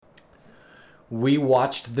we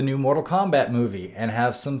watched the new Mortal Kombat movie and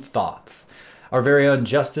have some thoughts. Our very own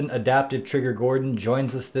Justin Adaptive Trigger Gordon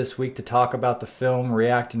joins us this week to talk about the film,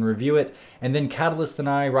 react and review it, and then Catalyst and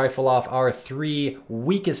I rifle off our 3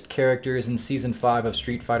 weakest characters in Season 5 of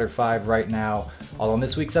Street Fighter V right now, all on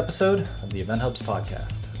this week's episode of the Event Hubs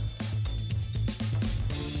podcast.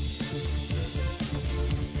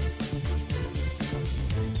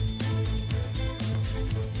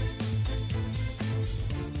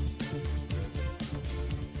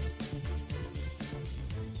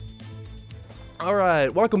 All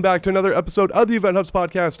right, welcome back to another episode of the Event Hubs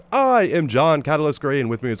podcast. I am John Catalyst Gray, and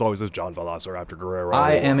with me as always is John Velociraptor Guerrero.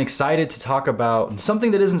 I am excited to talk about something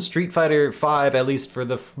that isn't Street Fighter V, at least for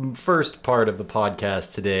the first part of the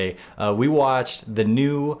podcast today. We watched the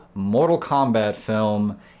new Mortal Kombat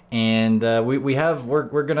film, and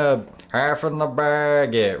we're gonna half in the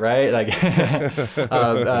bag it, right? Like,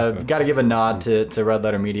 got to give a nod to Red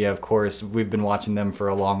Letter Media, of course. We've been watching them for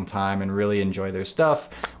a long time and really enjoy their stuff.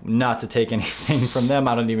 Not to take anything from them,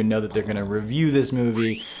 I don't even know that they're going to review this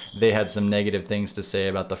movie. They had some negative things to say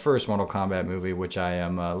about the first Mortal Kombat movie, which I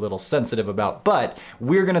am a little sensitive about. But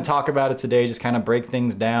we're going to talk about it today, just kind of break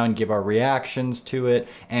things down, give our reactions to it.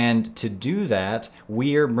 And to do that,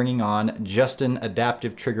 we are bringing on Justin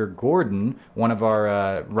Adaptive Trigger Gordon, one of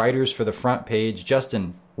our writers for the front page.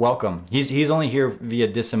 Justin, welcome. He's only here via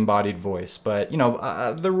disembodied voice, but you know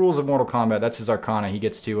the rules of Mortal Kombat. That's his arcana. He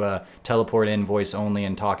gets to teleport in voice only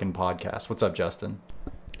and talk in podcast. What's up, Justin?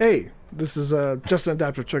 Hey, this is Justin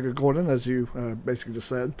Adaptive Trigger Gordon, as you basically just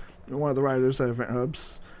said. One of the writers at Event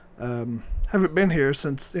Hubs. Haven't been here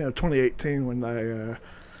since 2018 when I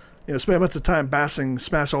spent a bunch of time bashing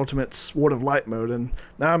Smash Ultimate's Ward of Light mode, and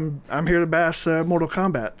now I'm here to bash Mortal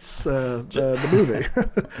Kombat's the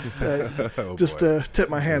movie. Just to tip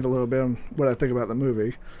my hand a little bit on what I think about the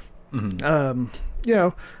movie. Mm-hmm.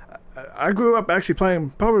 I grew up actually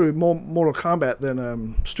playing probably more Mortal Kombat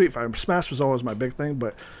than Street Fighter. Smash was always my big thing,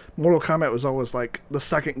 but Mortal Kombat was always like the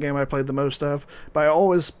second game I played the most of. But I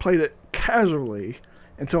always played it casually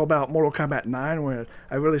until about Mortal Kombat 9, where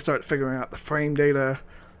I really started figuring out the frame data,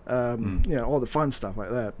 all the fun stuff like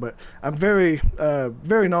that. But I'm very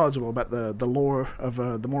knowledgeable about the lore of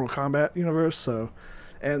the Mortal Kombat universe. So,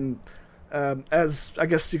 and as I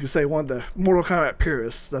guess you could say, one of the Mortal Kombat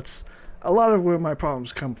purists, that's a lot of where my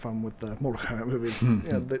problems come from with the Mortal Kombat movies.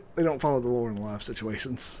 They don't follow the lore in a lot of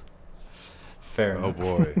situations. Fair enough.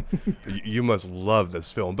 Oh boy, you must love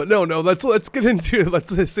this film. But no, let's get into it.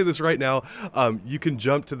 Let's say this right now. You can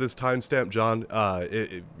jump to this timestamp, John.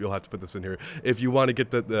 You'll have to put this in here if you want to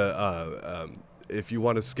get if you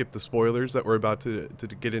want to skip the spoilers that we're about to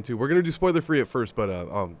get into. We're going to do spoiler free at first, but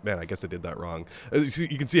oh man, I guess I did that wrong.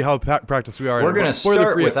 You can see how practiced we are. We're going to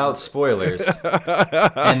start without spoilers,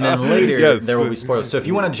 and then later there will be spoilers. So if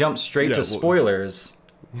you want to jump straight to spoilers.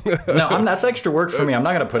 No, that's extra work for me. I'm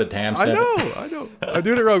not going to put a timestamp. I know. I'm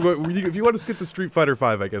doing it wrong. But if you want to skip to Street Fighter V,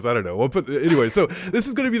 I guess. I don't know. Anyway, so this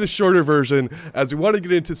is going to be the shorter version, as we want to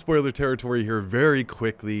get into spoiler territory here very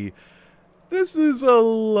quickly. This is a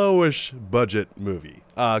lowish budget movie.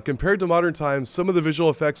 Compared to modern times, some of the visual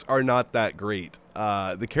effects are not that great.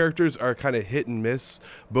 The characters are kind of hit and miss,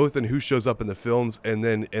 both in who shows up in the films and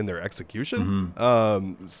then in their execution.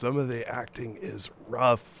 Mm-hmm. Some of the acting is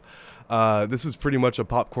rough. This is pretty much a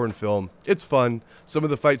popcorn film. It's fun. Some of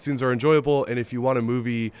the fight scenes are enjoyable, and if you want a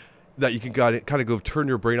movie that you can kind of go turn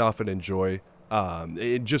your brain off and enjoy,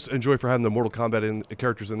 just enjoy for having the Mortal Kombat and the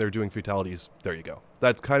characters in there doing fatalities, there you go.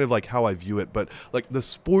 That's kind of like how I view it, but like the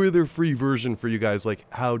spoiler-free version for you guys, like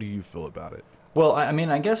how do you feel about it? Well, I mean,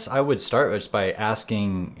 I guess I would start just by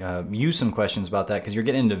asking you some questions about that, because you're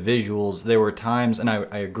getting into visuals. There were times, and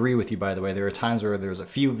I agree with you, by the way, there were times where there was a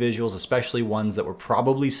few visuals, especially ones that were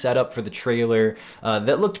probably set up for the trailer,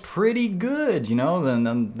 that looked pretty good, and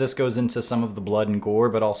then this goes into some of the blood and gore,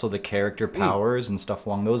 but also the character powers and stuff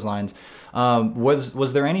along those lines.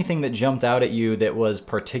 Was there anything that jumped out at you that was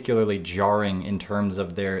particularly jarring in terms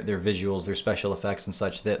of their visuals, their special effects and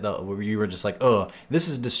such, that you were just like, oh, this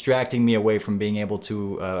is distracting me away from being able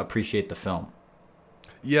to appreciate the film?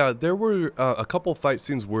 Yeah, there were a couple fight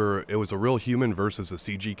scenes where it was a real human versus a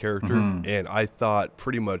CG character, and I thought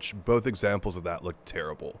pretty much both examples of that looked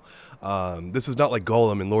terrible. This is not like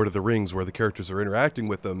Gollum in Lord of the Rings where the characters are interacting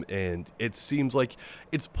with them, and it seems like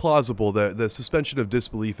it's plausible that the suspension of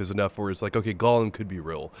disbelief is enough where it's like, okay, Gollum could be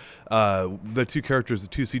real. The two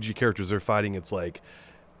CG characters are fighting, it's like,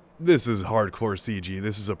 this is hardcore CG.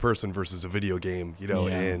 This is a person versus a video game,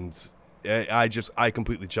 and I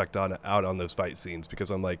completely checked out on those fight scenes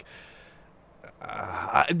because I'm like,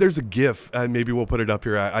 There's a GIF, and maybe we'll put it up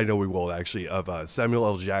here. I know we will actually, of Samuel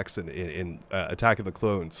L. Jackson in Attack of the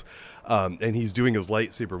Clones, and he's doing his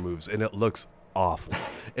lightsaber moves, and it looks awful.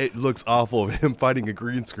 It looks awful of him fighting a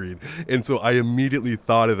green screen, and so I immediately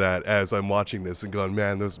thought of that as I'm watching this and going,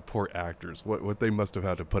 man, those poor actors, what they must have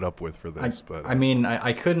had to put up with for this.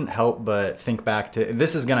 I couldn't help but think back to,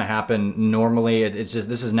 this is going to happen normally. It's just,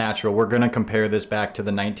 this is natural. We're going to compare this back to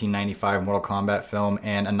the 1995 Mortal Kombat film,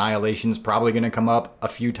 and Annihilation's probably going to come up a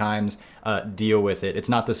few times. Deal with it. It's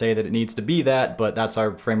not to say that it needs to be that, but that's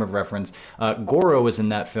our frame of reference. Goro was in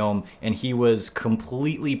that film, and he was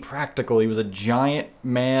completely practical. He was a giant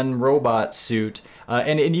man robot suit,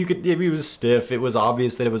 and you could, if he was stiff, it was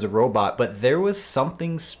obvious that it was a robot, but there was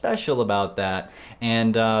something special about that.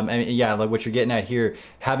 And yeah, like what you're getting at here,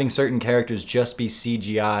 having certain characters just be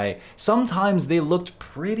CGI, sometimes they looked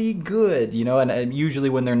pretty good, you know, and usually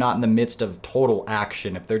when they're not in the midst of total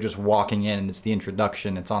action, if they're just walking in and it's the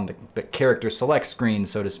introduction, it's on the character select screen,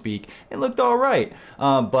 so to speak, it looked all right.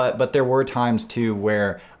 But there were times too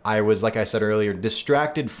where I was, like I said earlier,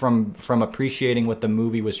 distracted from appreciating what the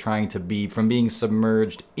movie was trying to be, from being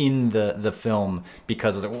submerged in the film,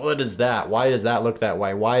 because I was like, what is that? Why does that look that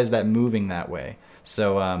way? Why is that moving that way?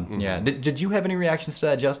 So yeah, did you have any reactions to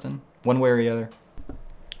that, Justin, one way or the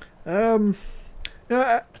other?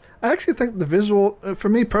 I actually think the visual, for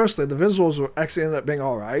me personally, the visuals were actually ended up being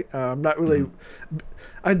all right. I'm not really.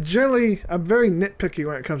 I'm very nitpicky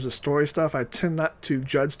when it comes to story stuff. I tend not to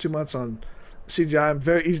judge too much on CGI. I'm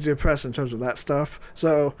very easy to impress in terms of that stuff.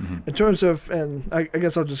 So in terms of, and I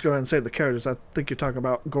guess I'll just go ahead and say the characters. I think you're talking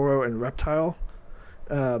about Goro and Reptile.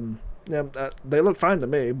 Yeah, they look fine to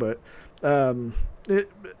me, but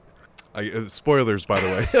spoilers, by the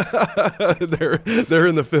way. they're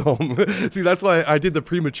in the film. See, that's why I did the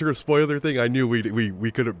premature spoiler thing. I knew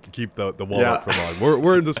we couldn't keep the wall up from on.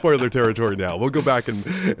 We're in the spoiler territory now. We'll go back and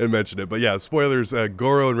mention it. But yeah, spoilers.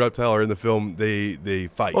 Goro and Reptile are in the film. They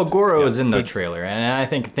fight. Well, Goro is in the trailer, and I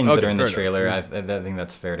think things that are in the trailer, I think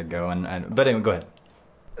that's fair to go. But anyway, go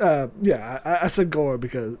ahead. Yeah, I said Goro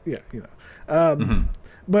because you know.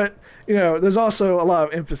 But you know, there's also a lot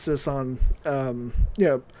of emphasis on you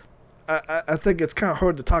know. I think it's kind of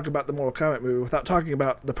hard to talk about the Mortal Kombat movie without talking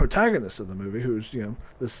about the protagonist of the movie, who's, you know,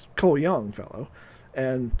 this Cole Young fellow,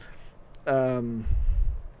 and you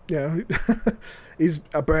know, he's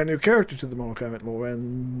a brand new character to the Mortal Kombat lore,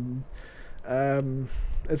 and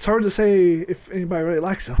it's hard to say if anybody really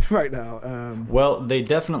likes him right now. Well, they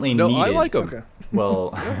definitely needed. I like him. Okay.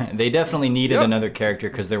 Well, they definitely needed another character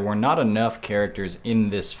because there were not enough characters in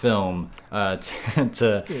this film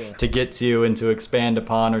to get to and to expand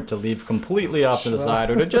upon, or to leave completely off to the side,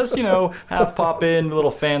 or to just, you know, have pop in a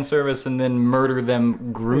little fan service and then murder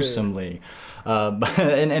them gruesomely.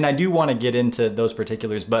 And I do want to get into those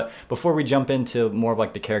particulars, but before we jump into more of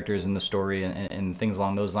like the characters and the story and things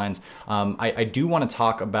along those lines, I do want to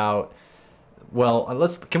talk about, well,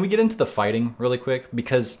 can we get into the fighting really quick?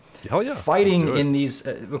 Because hell yeah, fighting in these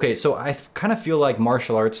okay, so I kind of feel like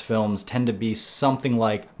martial arts films tend to be something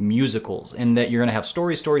like musicals, in that you're going to have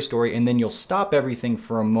story, and then you'll stop everything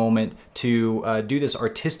for a moment to do this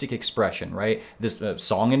artistic expression, right? This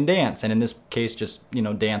song and dance, and in this case, just, you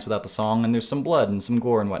know, dance without the song, and there's some blood and some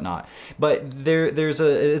gore and whatnot. But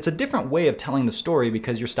it's a different way of telling the story,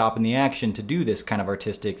 because you're stopping the action to do this kind of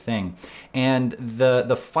artistic thing. And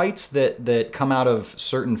the fights that come out of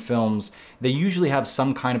certain films, they usually have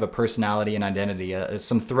some kind of a personality and identity,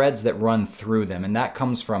 some threads that run through them, and that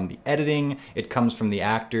comes from the editing, it comes from the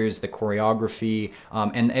actors, the choreography,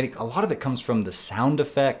 and a lot of it comes from the sound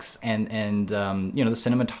effects and you know, the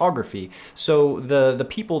cinematography. So the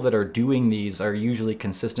people that are doing these are usually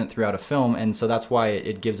consistent throughout a film, and so that's why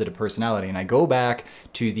it gives it a personality. And I go back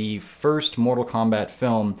to the first Mortal Kombat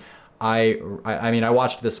film. I mean, I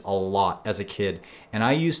watched this a lot as a kid, and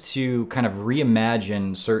I used to kind of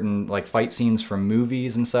reimagine certain like fight scenes from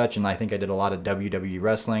movies and such, and I think I did a lot of WWE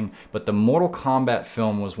wrestling, but the Mortal Kombat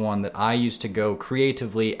film was one that I used to go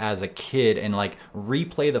creatively as a kid and like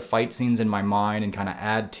replay the fight scenes in my mind and kind of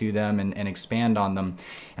add to them and expand on them.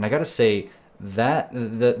 And I gotta say, that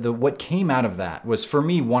the what came out of that was, for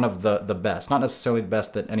me, one of the best. Not necessarily the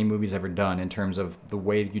best that any movie's ever done in terms of the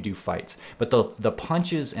way that you do fights, but the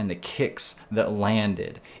punches and the kicks that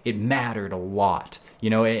landed, it mattered a lot,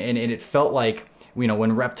 you know. And it felt like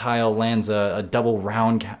when Reptile lands a double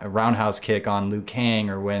roundhouse kick on Liu Kang,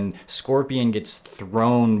 or when Scorpion gets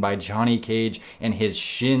thrown by Johnny Cage and his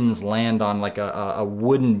shins land on like a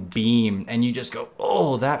wooden beam, and you just go,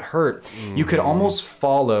 oh, that hurt. You could almost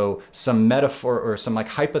follow some metaphor or some like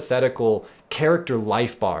hypothetical character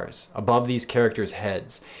life bars above these characters'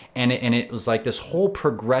 heads, and it was like this whole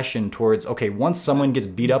progression towards, okay, once someone gets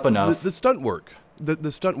beat up enough, the stunt work.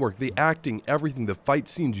 The stunt work, the acting, everything, the fight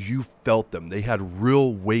scenes, you felt them. They had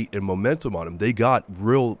real weight and momentum on them. They got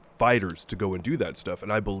real fighters to go and do that stuff.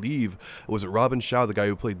 And I believe, was it Robin Shaw, the guy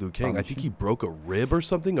who played Liu Kang? I think he broke a rib or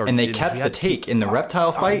something. And they kept the take. In the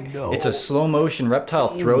Reptile fight, it's a slow motion. Reptile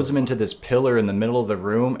throws him into this pillar in the middle of the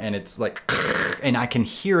room, and it's like, and I can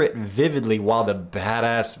hear it vividly while the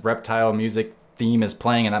badass Reptile music theme is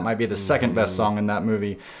playing, and that might be the second best song in that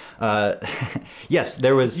movie. Yes,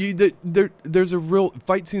 there was. There's a real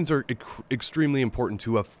fight scenes are extremely important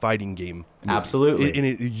to a fighting game. Absolutely,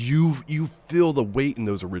 and you feel the weight in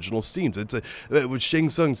those original scenes. It's with Shang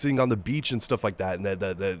Tsung sitting on the beach and stuff like that,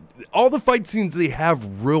 and all the fight scenes, they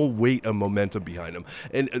have real weight and momentum behind them.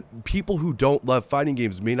 And people who don't love fighting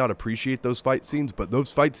games may not appreciate those fight scenes, but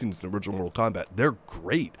those fight scenes in the original Mortal Kombat, they're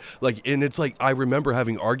great. Like, and it's like I remember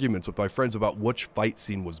having arguments with my friends about which fight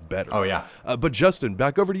scene was better. Oh yeah. But Justin,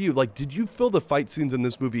 back over to you. Like, did you feel the fight scenes in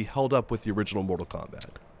this movie held up with the original Mortal Kombat?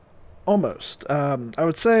 Almost. I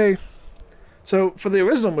would say. So for the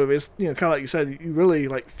original movies, kind of like you said, you really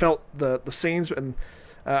like felt the scenes, and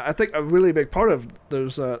I think a really big part of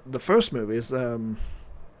those the first movies, they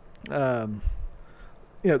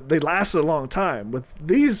lasted a long time. With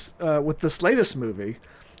these, with this latest movie,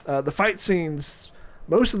 the fight scenes,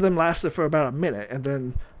 most of them lasted for about a minute, and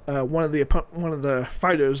then one of the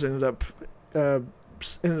fighters ended up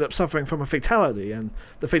suffering from a fatality, and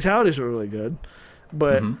the fatalities were really good,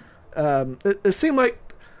 but it seemed like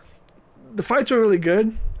the fights are really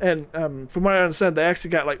good, and from what I understand, they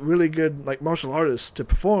actually got like really good like martial artists to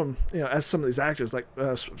perform, as some of these actors. Like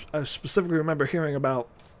I specifically remember hearing about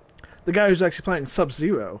the guy who's actually playing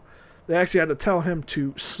Sub-Zero. They actually had to tell him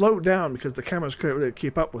to slow down because the cameras couldn't really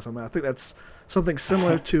keep up with him. And I think that's something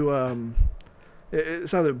similar to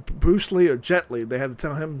it's either Bruce Lee or Jet Li. They had to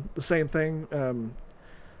tell him the same thing,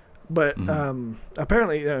 but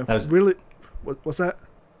apparently, really, what's that?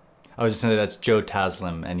 I was just saying that's Joe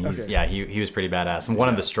Taslim, and he's he was pretty badass and one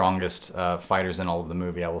of the strongest fighters in all of the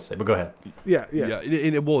movie, I will say. But go ahead. Yeah.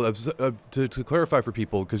 To clarify for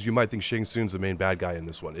people, because you might think Shang Tsung's the main bad guy in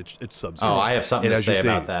this one. It's Sub-Zero. Oh, I have something to say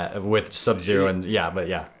about that with Sub-Zero, and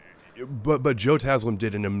yeah. But Joe Taslim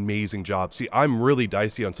did an amazing job. See, I'm really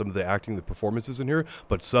dicey on some of the acting, the performances in here,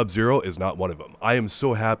 but Sub-Zero is not one of them. I am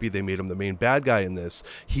so happy they made him the main bad guy in this.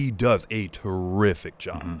 He does a terrific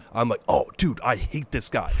job. I'm like, oh, dude, I hate this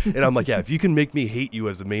guy. And I'm like, yeah, if you can make me hate you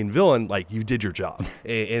as the main villain, like, you did your job.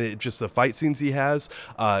 And it just, the fight scenes he has,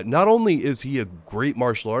 not only is he a great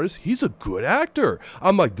martial artist, he's a good actor.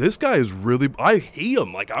 I'm like, this guy is really, I hate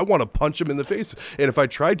him. Like, I want to punch him in the face. And if I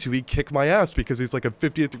tried to, he'd kick my ass because he's like a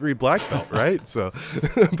 50th degree black belt, right? So,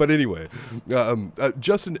 but anyway,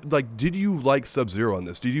 Justin, like, did you like Sub-Zero on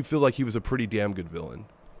this? Did you feel like he was a pretty damn good villain?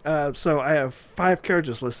 So I have 5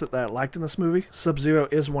 characters listed that I liked in this movie. Sub-Zero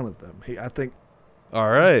is one of them. I think.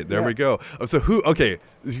 All right, there we go. So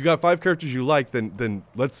if you got 5 characters you like, then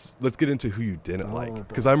let's get into who you didn't like,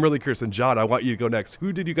 because I'm really curious. And John, I want you to go next.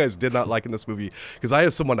 Who did you guys did not like in this movie? Because I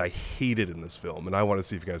have someone I hated in this film, and I want to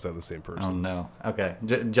see if you guys have the same person. Oh no. Okay,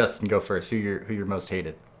 Justin, go first. Who you're most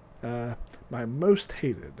hated? My most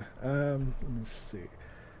hated. Let me see.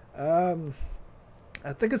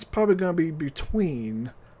 I think it's probably going to be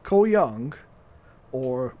between Cole Young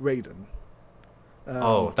or Raiden.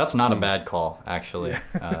 That's not a bad call, actually.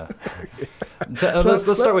 Let's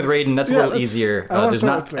start with Raiden. That's a little easier. There's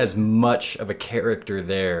not as much of a character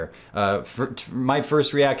there. My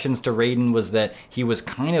first reactions to Raiden was that he was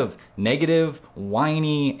kind of negative,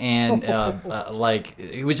 whiny, and like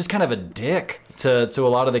he was just kind of a dick to a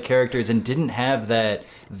lot of the characters, and didn't have that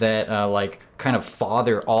like kind of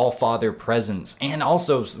all father presence. And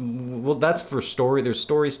also, well, that's for story. There's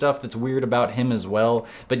story stuff that's weird about him as well.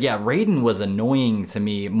 But yeah, Raiden was annoying to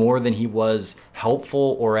me more than he was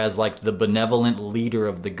helpful or as like the benevolent leader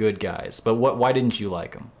of the good guys. But why didn't you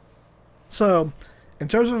like him? So, in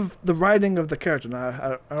terms of the writing of the character,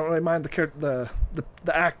 now I don't really mind the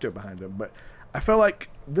actor behind him, but I feel like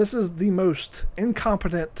this is the most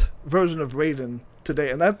incompetent version of Raiden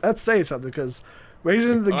today, and that's saying something, because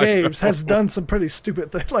Raiden in the games has done some pretty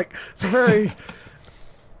stupid things, like some very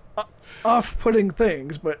off-putting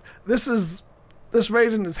things, but this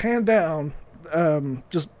Raiden is hand down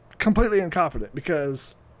just completely incompetent,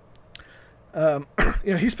 because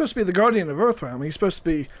He's supposed to be the guardian of Earthrealm. He's supposed to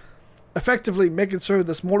be effectively making sure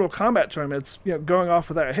this Mortal Kombat tournament's going off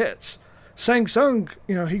without a hitch. Shang Tsung,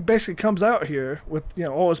 he basically comes out here with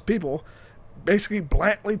all his people, basically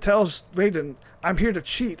blatantly tells Raiden, "I'm here to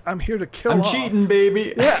cheat. I'm here to kill I'm off. cheating,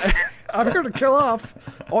 baby." Yeah, I'm here to kill off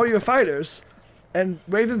all your fighters." And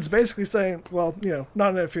Raiden's basically saying, "Well,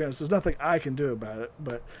 non-interference. There's nothing I can do about it,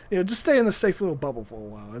 but just stay in this safe little bubble for a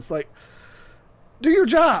while." It's like, do your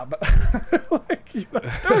job. Don't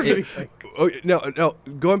do anything. Now,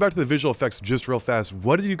 going back to the visual effects just real fast,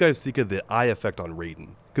 what did you guys think of the eye effect on Raiden?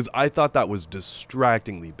 Because I thought that was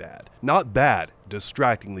distractingly bad. Not bad,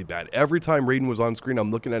 distractingly bad. Every time Raiden was on screen,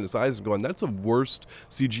 I'm looking at his eyes and going, that's the worst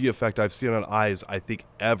CG effect I've seen on eyes, I think,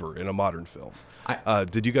 ever in a modern film.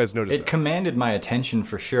 Did you guys notice It that? commanded my attention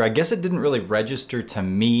for sure. I guess it didn't really register to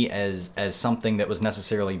me as something that was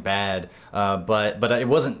necessarily bad, but it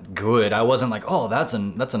wasn't good. I wasn't like, oh, that's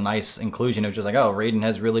a nice inclusion. It was just like, oh, Raiden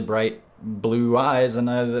has really bright blue eyes, and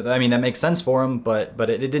I mean that makes sense for him, but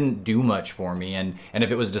it didn't do much for me. And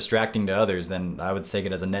if it was distracting to others, then I would take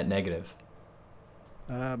it as a net negative.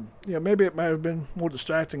 Maybe it might have been more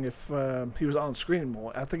distracting if he was on screen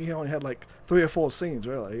more. I think he only had like 3 or 4 scenes,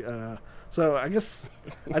 really. So I guess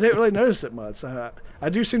I didn't really notice it much. I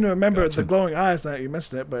do seem to remember the glowing eyes now that you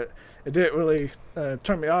mentioned it, but it didn't really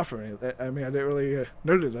turn me off or anything. I mean, I didn't really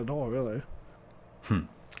note it at all, really.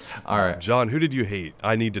 All right. John, who did you hate?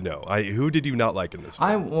 I need to know. Who did you not like in this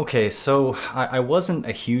film? So I wasn't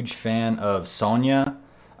a huge fan of Sonya.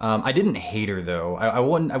 I didn't hate her though. I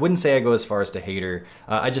wouldn't say I go as far as to hate her.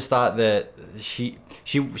 I just thought that she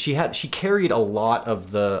carried a lot of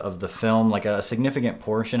the film, like a significant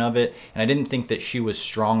portion of it, and I didn't think that she was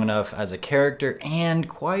strong enough as a character and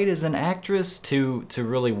quite as an actress to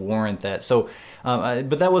really warrant that. So,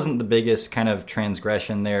 but that wasn't the biggest kind of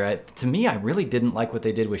transgression there. To me, I really didn't like what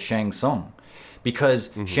they did with Shang Tsung.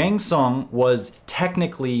 Because Shang Tsung was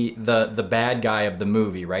technically the bad guy of the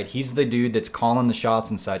movie, right? He's the dude that's calling the shots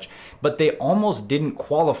and such. But they almost didn't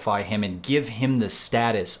qualify him and give him the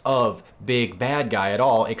status of big bad guy at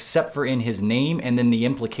all, except for in his name and then the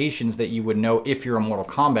implications that you would know if you're a Mortal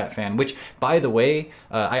Kombat fan. Which, by the way,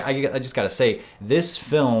 I just gotta say, this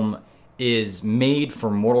film is made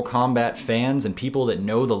for Mortal Kombat fans and people that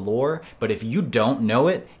know the lore, but if you don't know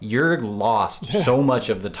it, you're lost so much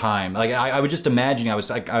of the time. Like I would just imagine, I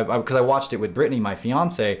was like, because I watched it with Brittany, my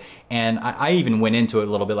fiance, and I even went into it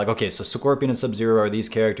a little bit like, okay, so Scorpion and Sub-Zero are these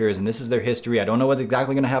characters, and this is their history. I don't know what's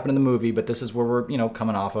exactly going to happen in the movie, but this is where we're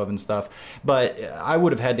coming off of and stuff. But I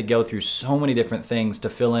would have had to go through so many different things to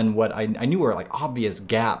fill in what I knew were like obvious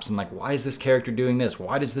gaps, and like, why is this character doing this?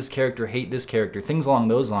 Why does this character hate this character? Things along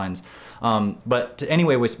those lines. But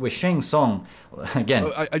anyway, with Shang Tsung, again,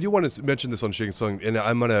 I do want to mention this on Shang Tsung, and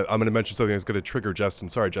I'm gonna mention something that's gonna trigger Justin.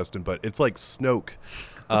 Sorry, Justin, but it's like Snoke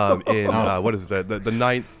in what is it, the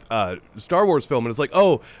 9th Star Wars film, and it's like,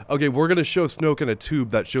 oh, okay, we're gonna show Snoke in a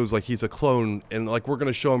tube that shows like he's a clone, and like we're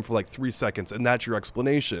gonna show him for like 3 seconds, and that's your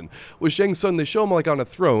explanation. With Shang Tsung, they show him like on a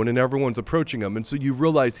throne, and everyone's approaching him, and so you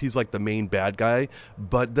realize he's like the main bad guy,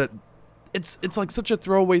 but that. It's like such a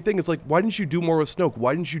throwaway thing. It's like, why didn't you do more with Snoke?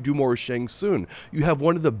 Why didn't you do more with Shang Tsung? You have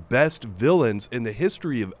one of the best villains in the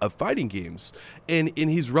history of fighting games, and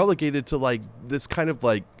he's relegated to like this kind of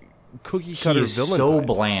like cookie cutter he is villain. So type.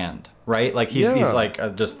 bland, right? Like he's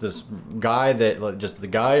like just this guy just the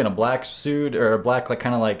guy in a black suit or a black like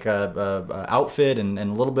kind of like outfit and a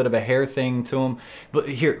little bit of a hair thing to him. But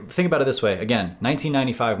here, think about it this way. Again,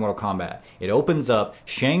 1995 Mortal Kombat. It opens up.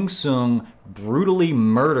 Shang Tsung brutally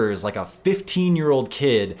murders like a 15-year-old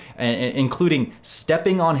kid, including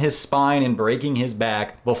stepping on his spine and breaking his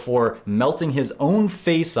back before melting his own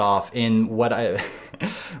face off in what I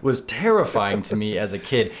was terrifying to me as a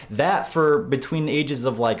kid. That, for between the ages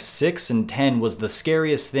of like 6 and 10, was the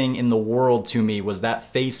scariest thing in the world to me, was that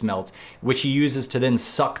face melt, which he uses to then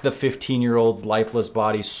suck the 15-year-old's lifeless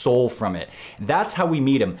body's soul from it. That's how we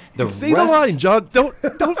meet him. Say the line, John. Don't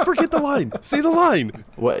forget the line. Say the line.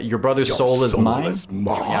 What, your brother's soul is mine?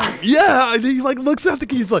 Yeah, and he like looks at the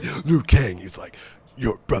key. He's like, Liu Kang. He's like,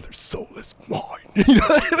 your brother's soul is mine.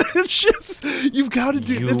 It's just, you've got to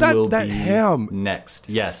do that ham. Next,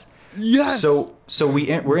 yes. Yes. So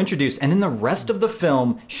we're introduced, and in the rest of the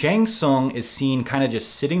film, Shang Tsung is seen kind of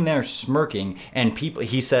just sitting there smirking, and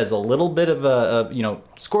he says a little bit of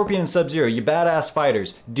Scorpion and Sub-Zero, you badass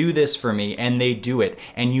fighters, do this for me, and they do it,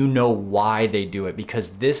 and you know why they do it,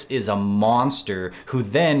 because this is a monster who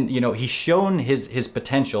then, he's shown his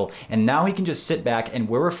potential, and now he can just sit back, and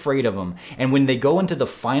we're afraid of him, and when they go into the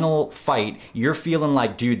final fight, you're feeling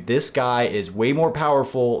like, dude, this guy is way more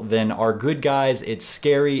powerful than our good guys. It's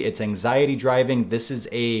scary, it's anxiety driving. something, this is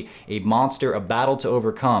a monster, a battle to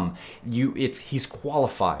overcome, he's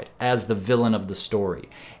qualified as the villain of the story.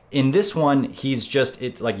 In this one,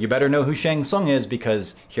 it's like, you better know who Shang Tsung is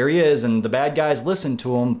because here he is and the bad guys listen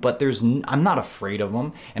to him, but I'm not afraid of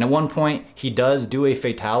him. And at one point, he does do a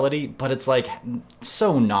fatality, but it's like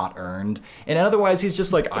so not earned. And otherwise, he's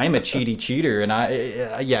just like, I'm a cheater.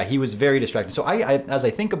 And he was very distracting. So as I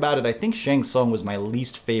think about it, I think Shang Tsung was my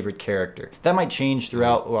least favorite character. That might change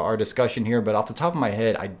throughout our discussion here, but off the top of my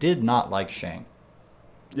head, I did not like Shang.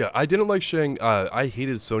 Yeah, I didn't like Shang. I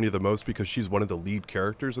hated Sonya the most because she's one of the lead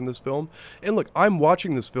characters in this film. And look, I'm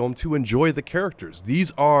watching this film to enjoy the characters.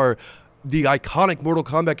 These are the iconic Mortal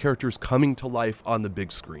Kombat characters coming to life on the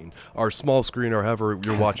big screen, our small screen, or however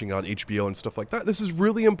you're watching on HBO and stuff like that. This is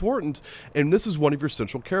really important, and this is one of your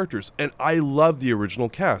central characters. And I love the original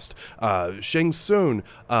cast: Shang Tsung,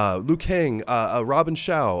 Liu Kang, Robin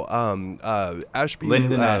Shao, Ashby,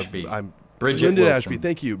 Lyndon Ashby. Bridget Lyndon Wilson. Ashby,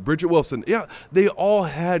 thank you. Bridget Wilson. Yeah, they all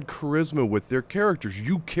had charisma with their characters.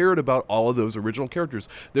 You cared about all of those original characters.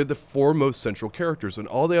 They're the foremost central characters. And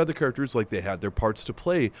all the other characters, like, they had their parts to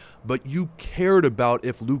play. But you cared about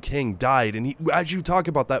if Liu Kang died. And as you talk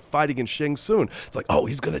about that fight against Shang Tsung, it's like, oh,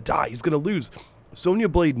 he's going to die. He's going to lose. Sonya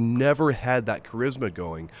Blade never had that charisma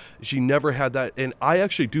going. She never had that. And I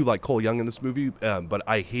actually do like Cole Young in this movie, but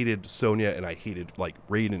I hated Sonya and I hated like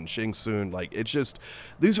Raiden and Shang Tsung. Like, it's just,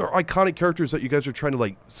 these are iconic characters that you guys are trying to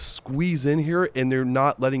like squeeze in here, and they're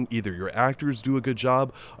not letting either your actors do a good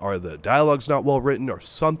job, or the dialogue's not well written, or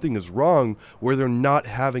something is wrong where they're not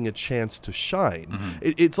having a chance to shine.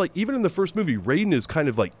 Mm-hmm. It's like, even in the first movie, Raiden is kind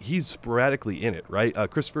of like, he's sporadically in it, right?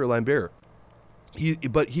 Christopher Lambert.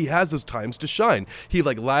 But he has his times to shine. He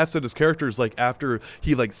like laughs at his characters like after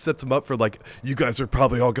he like sets them up for like, you guys are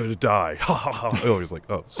probably all gonna die. Ha ha ha. Oh, he's like,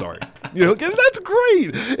 oh, sorry. You know, and that's great.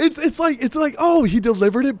 It's like, oh, he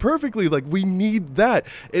delivered it perfectly. Like, we need that.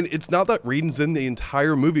 And it's not that Raiden's in the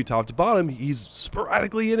entire movie top to bottom. He's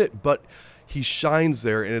sporadically in it, but he shines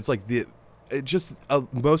there, and it's like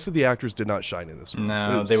most of the actors did not shine in this film.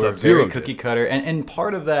 No, they were very cookie cutter. And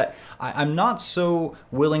part of that, I'm not so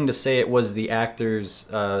willing to say it was the actors'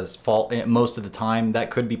 fault most of the time.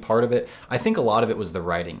 That could be part of it. I think a lot of it was the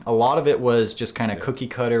writing. A lot of it was just kind of cookie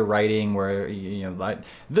cutter writing where, you know, like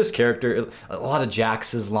this character, a lot of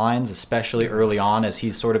Jax's lines, especially early on as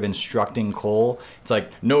he's sort of instructing Cole. It's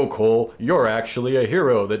like, no, Cole, you're actually a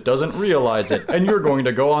hero that doesn't realize it. And you're going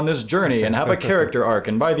to go on this journey and have a character arc.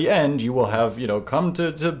 And by the end, you will have, you know, come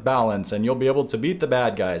to balance and you'll be able to beat the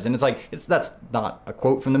bad guys. And it's like, that's not a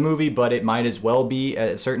quote from the movie, but it might as well be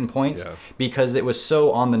at certain points because it was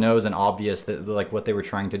so on the nose and obvious that like what they were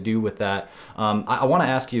trying to do with that. I want to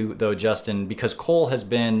ask you though, Justin, because Cole has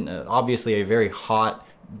been obviously a very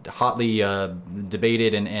hotly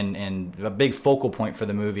debated and a big focal point for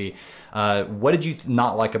the movie. What did you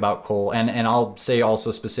not like about Cole? And I'll say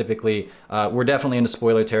also specifically, we're definitely into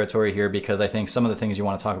spoiler territory here because I think some of the things you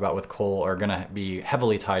want to talk about with Cole are going to be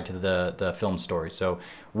heavily tied to the film story. So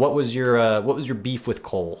what was your beef with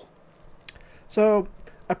Cole? So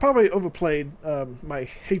I probably overplayed my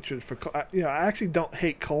hatred for Cole. I actually don't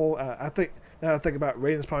hate Cole. I think now I think about it,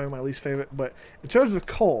 Raiden's probably my least favorite. But in terms of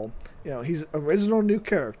Cole, he's an original new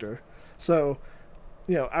character. So,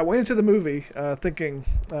 I went into the movie thinking,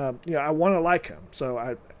 I want to like him. So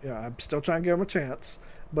I'm still trying to give him a chance.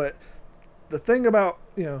 But the thing about,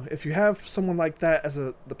 if you have someone like that as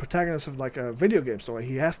the protagonist of like a video game story,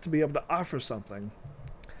 he has to be able to offer something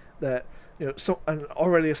that, so an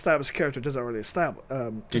already established character doesn't already establish.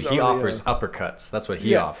 Dude, he offers uppercuts. That's what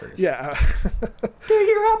he offers. Yeah. Do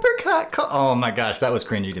your uppercut. Oh my gosh, that was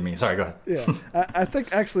cringy to me. Sorry, go ahead. Yeah, I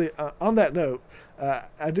think actually on that note,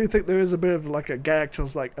 I do think there is a bit of like a gag to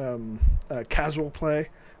like casual play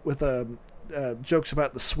with jokes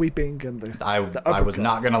about the sweeping and the I was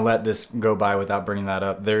not going to let this go by without bringing that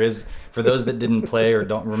up. There is, for those that didn't play or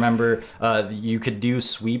don't remember, you could do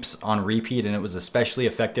sweeps on repeat, and it was especially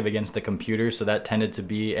effective against the computer, so that tended to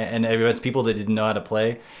be, and it's people that didn't know how to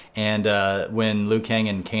play. And when Liu Kang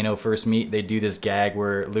and Kano first meet, they do this gag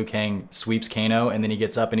where Liu Kang sweeps Kano, and then he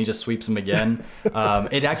gets up and he just sweeps him again.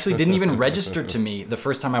 It actually didn't even register to me the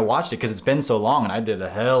first time I watched it, because it's been so long, and I did a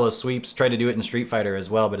hell of sweeps, tried to do it in Street Fighter as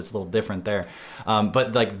well, but it's a little different there.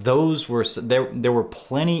 But like those were there were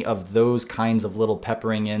plenty of those kinds of little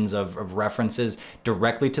peppering ins of references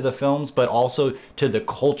directly to the films, but also to the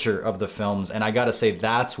culture of the films. And I gotta say,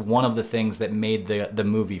 that's one of the things that made the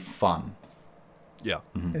movie fun. Yeah.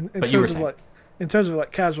 Mm-hmm. In terms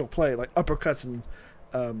of casual play, like uppercuts and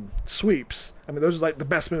sweeps. I mean, those are like the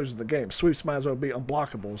best moves in the game. Sweeps might as well be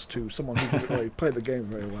unblockables to someone who doesn't really play the game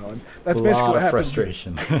very well, and that's basically what happened.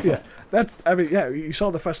 Frustration. Yeah, you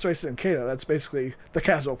saw the frustration in Kano. That's basically the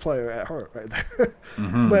casual player at heart right there.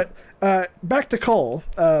 But back to Cole.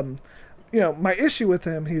 My issue with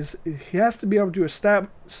him, he has to be able to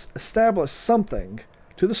establish something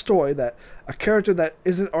to the story that a character that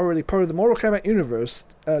isn't already part of the Mortal Kombat universe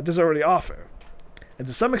does already offer. And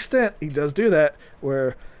to some extent, he does do that,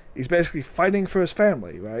 where he's basically fighting for his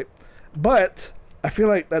family, right? But I feel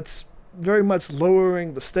like that's very much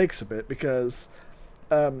lowering the stakes a bit, because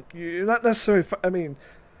you're not necessarily...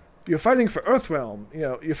 you're fighting for Earthrealm.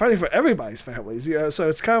 You're fighting for everybody's families. So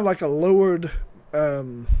it's kind of like a lowered...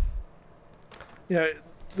 the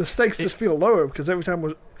stakes just feel lower, because every time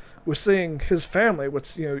we're seeing his family,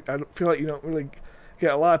 which I feel like you don't really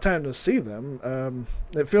get a lot of time to see them.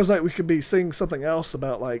 It feels like we could be seeing something else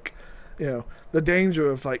about the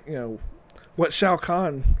danger of what Shao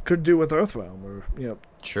Kahn could do with Earthrealm, or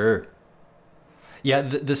Sure. Yeah,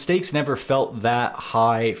 the stakes never felt that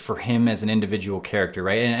high for him as an individual character,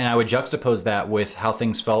 right? And I would juxtapose that with how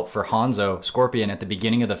things felt for Hanzo, Scorpion, at the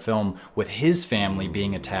beginning of the film, with his family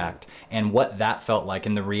being attacked, and what that felt like,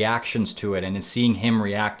 and the reactions to it, and in seeing him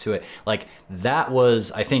react to it. Like, that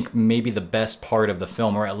was, I think, maybe the best part of the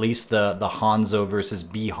film, or at least the Hanzo versus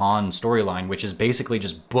Bi-Han storyline, which is basically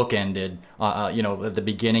just bookended, at the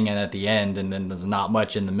beginning and at the end, and then there's not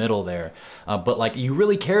much in the middle there. But you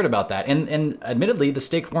really cared about that, and admittedly, the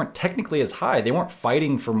stakes weren't technically as high. They weren't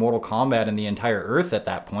fighting for Mortal Kombat and the entire Earth at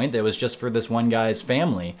that point. It was just for this one guy's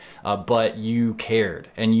family. But you cared,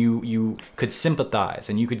 and you could sympathize,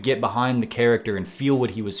 and you could get behind the character and feel what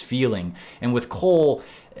he was feeling. And with Cole,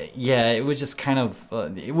 yeah, it was just kind of...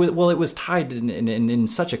 it was tied in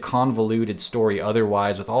such a convoluted story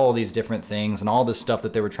otherwise, with all these different things and all this stuff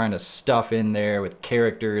that they were trying to stuff in there with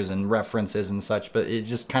characters and references and such, but it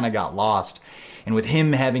just kind of got lost. And with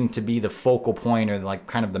him having to be the focal point, or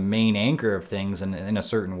kind of the main anchor of things in a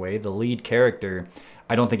certain way, the lead character,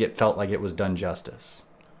 I don't think it felt like it was done justice.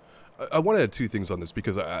 I want to add two things on this,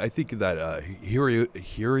 because I think that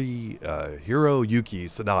Hiroyuki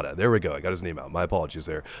Sanada, there we go, I got his name out, my apologies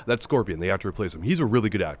there, that's Scorpion, the actor who plays him, he's a really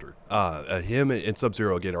good actor. Him and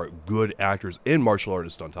Sub-Zero, again, are good actors and martial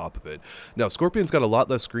artists on top of it. Now, Scorpion's got a lot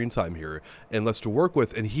less screen time here and less to work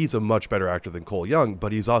with, and he's a much better actor than Cole Young,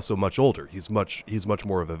 but he's also much older. He's much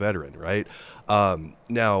more of a veteran, right?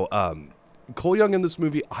 Cole Young in this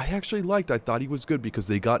movie, I actually liked. I thought he was good, because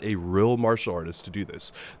they got a real martial artist to do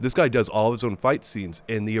this. This guy does all of his own fight scenes,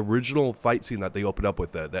 and the original fight scene that they opened up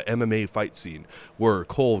with, the MMA fight scene, where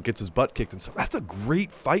Cole gets his butt kicked and stuff, that's a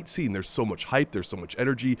great fight scene. There's so much hype, there's so much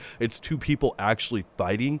energy. It's two people actually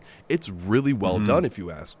fighting. It's really well done, if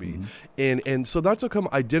you ask me. And so that's how come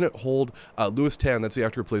I didn't hold Lewis Tan, that's the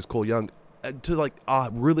actor who plays Cole Young, to a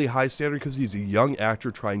really high standard, because he's a young actor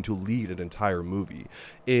trying to lead an entire movie.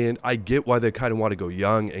 And I get why they kind of want to go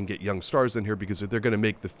young and get young stars in here, because if they're going to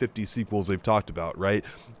make the 50 sequels they've talked about, right,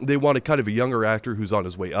 they want a kind of a younger actor who's on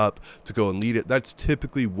his way up to go and lead it. That's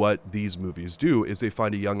typically what these movies do, is they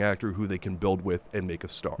find a young actor who they can build with and make a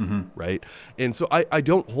star, right? And so I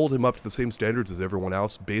don't hold him up to the same standards as everyone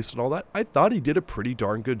else based on all that. I thought he did a pretty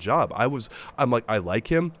darn good job. I like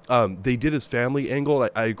him. They did his family angle.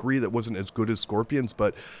 I agree that wasn't as good as Scorpion's,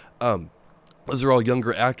 but those are all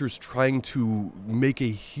younger actors trying to make a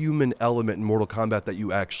human element in Mortal Kombat that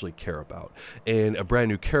you actually care about, and a brand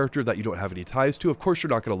new character that you don't have any ties to. Of course,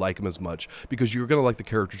 you're not going to like him as much, because you're going to like the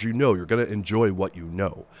characters you know. You're going to enjoy what you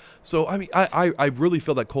know. So, I really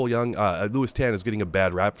feel that Cole Young, Lewis Tan, is getting a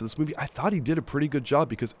bad rap for this movie. I thought he did a pretty good job,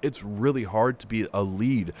 because it's really hard to be a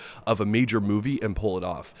lead of a major movie and pull it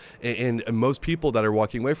off. And most people that are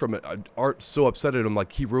walking away from it aren't so upset at him,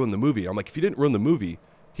 like he ruined the movie. I'm like, if you didn't ruin the movie,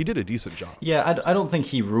 he did a decent job. Yeah, I don't think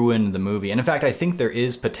he ruined the movie. And in fact, I think there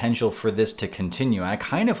is potential for this to continue. I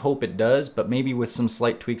kind of hope it does, but maybe with some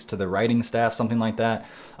slight tweaks to the writing staff, something like that.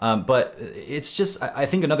 But it's just, I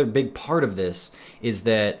think another big part of this is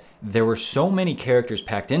that there were so many characters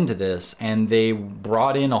packed into this, and they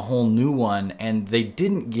brought in a whole new one, and they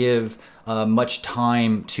didn't give much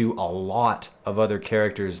time to a lot of other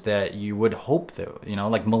characters that you would hope, though.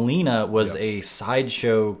 Like Melina was a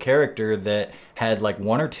sideshow character that had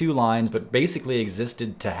one or two lines, but basically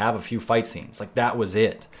existed to have a few fight scenes. That was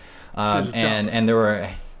it. And there were...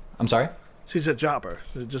 I'm sorry? She's a jobber.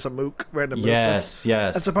 Just a random mook. Yes.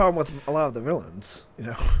 That's the problem with a lot of the villains,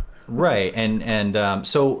 Right, and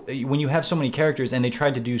so when you have so many characters and they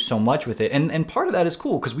tried to do so much with it, and part of that is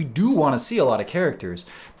cool because we do want to see a lot of characters,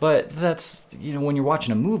 but that's, when you're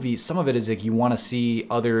watching a movie, some of it is like you want to see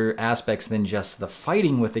other aspects than just the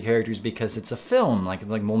fighting with the characters because it's a film. Like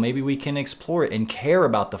well, maybe we can explore it and care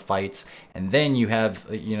about the fights, and then you have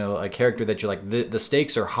a character that you're like the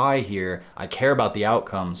stakes are high here. I care about the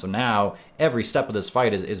outcome, so now every step of this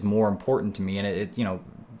fight is more important to me, and it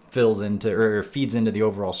fills into or feeds into the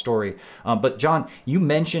overall story. But John, you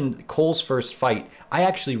mentioned Cole's first fight. I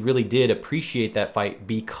actually really did appreciate that fight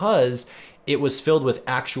because it was filled with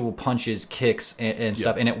actual punches, kicks, and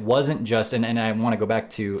stuff, and it wasn't just. And I want to go back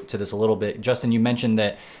to this a little bit. Justin, you mentioned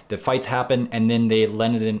that the fights happened and then they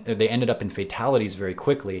ended up in fatalities very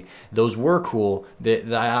quickly. Those were cool.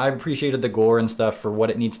 I appreciated the gore and stuff for what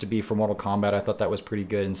it needs to be for Mortal Kombat. I thought that was pretty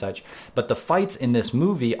good and such. But the fights in this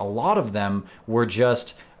movie, a lot of them were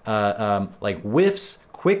just like whiffs,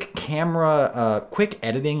 quick camera, quick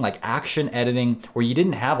editing, like action editing, where you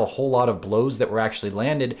didn't have a whole lot of blows that were actually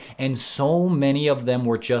landed, and so many of them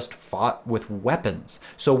were just fought with weapons.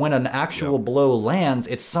 So when an actual blow lands,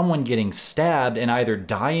 it's someone getting stabbed and either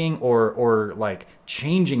dying or like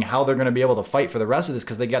changing how they're going to be able to fight for the rest of this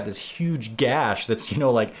because they got this huge gash that's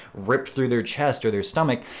like ripped through their chest or their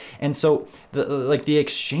stomach. And so the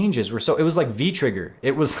exchanges were it was like V-Trigger.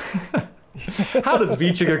 It was how does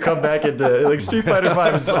V-Trigger come back into Street Fighter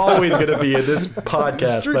 5 is always going to be in this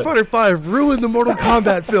podcast. Street Fighter 5 ruined the Mortal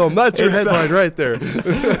Kombat film. That's your headline right there.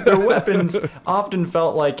 Their weapons often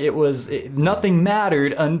felt like nothing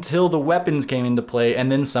mattered until the weapons came into play, and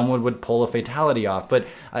then someone would pull a fatality off. But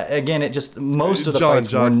again, most of the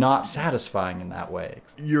fights were not satisfying in that way.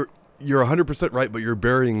 You're 100% right, but you're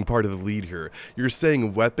burying part of the lead here. You're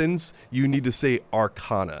saying weapons, you need to say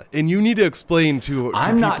arcana. And you need to explain to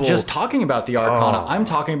I'm people, not just talking about the arcana. I'm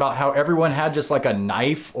talking about how everyone had just like a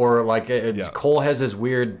knife or like Cole has his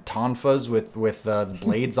weird tonfas with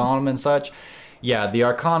blades on them and such. Yeah, the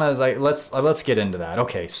arcana is like, let's get into that.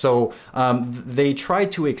 Okay, so they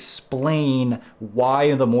tried to explain why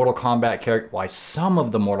some of the Mortal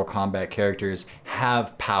Kombat characters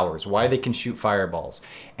have powers, why they can shoot fireballs.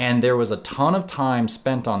 And there was a ton of time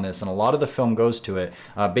spent on this, and a lot of the film goes to it.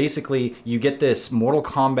 Basically, you get this Mortal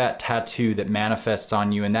Kombat tattoo that manifests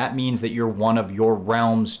on you, and that means that you're one of your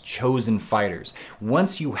realm's chosen fighters.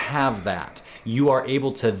 Once you have that, you are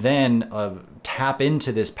able to then tap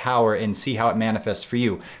into this power and see how it manifests for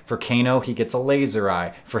you. For Kano, he gets a laser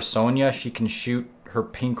eye. For Sonya, she can shoot her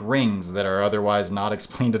pink rings that are otherwise not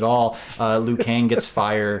explained at all. Liu Kang gets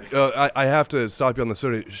fire. I have to stop you on the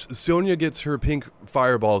Sonya. Sonya gets her pink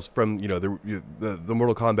fireballs from the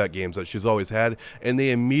Mortal Kombat games that she's always had, and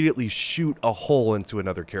they immediately shoot a hole into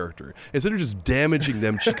another character. Instead of just damaging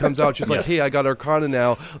them, she comes out, she's like, hey, I got Arcana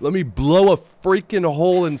now, let me blow a freaking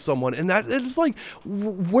hole in someone. And it's like,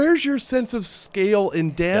 where's your sense of scale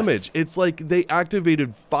and damage? It's like they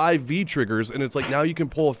activated 5 V-triggers, and it's like now you can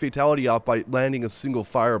pull a fatality off by landing a single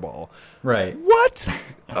fireball. Right. What?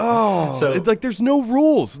 Oh, so it's like there's no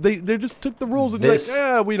rules. They just took the rules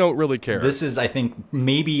and we don't really care. This is, I think,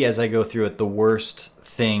 maybe as I go through it, the worst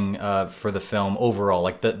thing for the film overall,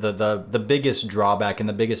 like the biggest drawback and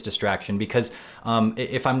the biggest distraction, because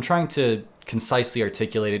if I'm trying to concisely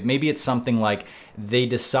articulate it, maybe it's something like they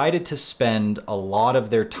decided to spend a lot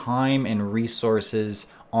of their time and resources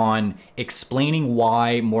on explaining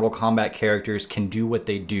why Mortal Kombat characters can do what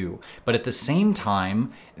they do. But at the same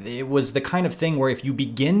time, it was the kind of thing where if you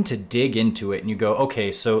begin to dig into it and you go, okay,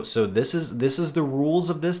 so this is the rules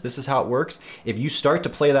of this is how it works. If you start to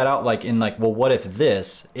play that out well, what if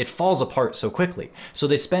this, it falls apart so quickly. So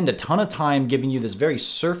they spend a ton of time giving you this very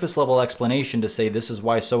surface level explanation to say this is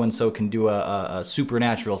why so-and-so can do a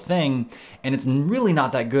supernatural thing, and it's really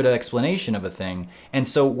not that good an explanation of a thing. And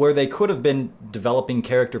so where they could have been developing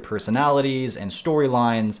character personalities and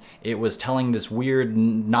storylines, it was telling this weird,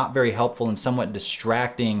 not very helpful and somewhat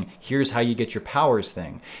distracting, here's how you get your powers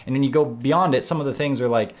thing. And when you go beyond it, some of the things are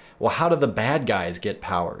like, well, how do the bad guys get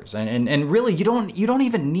powers? And really, you don't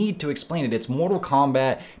even need to explain it. It's Mortal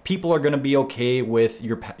Kombat. People are going to be okay with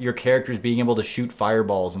your characters being able to shoot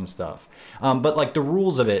fireballs and stuff. But like the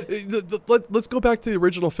rules of it. Let's go back to the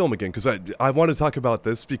original film again, because I want to talk about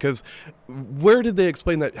this, because where did they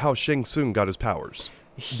explain that how Shang Tsung got his powers?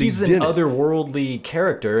 He's an otherworldly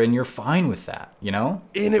character, and you're fine with that, you know?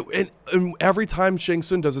 And And every time Shang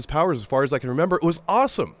Tsung does his powers, as far as I can remember, it was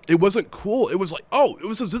awesome. It wasn't cool. It was like, oh,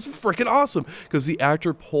 this is freaking awesome, because the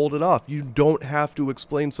actor pulled it off. You don't have to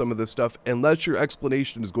explain some of this stuff unless your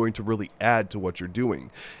explanation is going to really add to what you're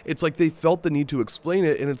doing. It's like they felt the need to explain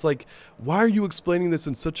it, and it's like, why are you explaining this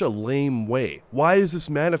in such a lame way? Why is this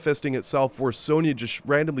manifesting itself where Sonya just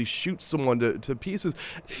randomly shoots someone to pieces?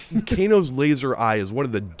 Kano's laser eye is one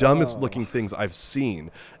of the dumbest looking things I've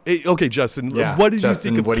seen. Okay, Justin, what did you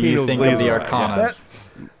think of Kano's laser eye? Arcanas?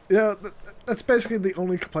 That's basically the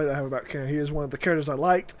only complaint I have about Kano. He is one of the characters I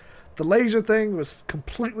liked. The laser thing was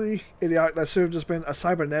completely idiotic. That should have just been a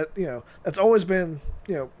cybernetic, that's always been,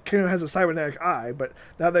 Kano has a cybernetic eye, but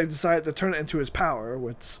now they decided to turn it into his power,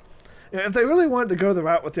 which, if they really wanted to go the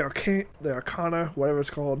route with the Arcana, whatever it's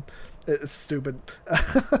called, it's stupid.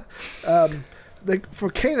 For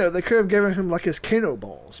Kano, they could have given him like his Kano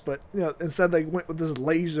balls, but instead they went with this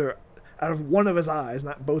laser out of one of his eyes,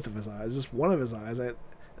 not both of his eyes, just one of his eyes. And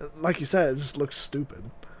like you said, it just looks stupid.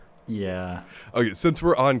 Yeah. Okay, since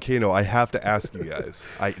we're on Kano, I have to ask you guys.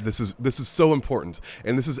 This is so important,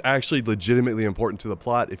 and this is actually legitimately important to the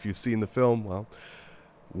plot. If you've seen the film, well,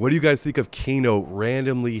 what do you guys think of Kano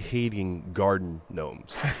randomly hating garden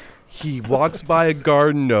gnomes? He walks by a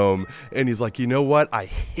garden gnome and he's like, you know what? I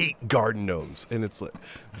hate garden gnomes. And it's like,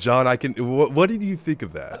 John, what did you think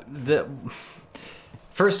of that?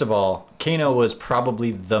 First of all, Kano was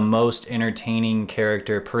probably the most entertaining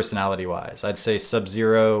character personality-wise. I'd say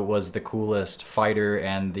Sub-Zero was the coolest fighter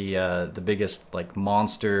and the biggest like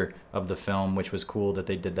monster of the film, which was cool that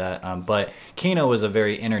they did that. But Kano was a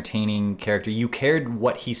very entertaining character. You cared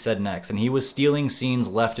what he said next, and he was stealing scenes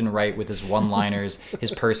left and right with his one-liners,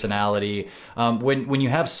 his personality. When you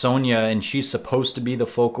have Sonya and she's supposed to be the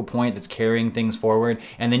focal point that's carrying things forward,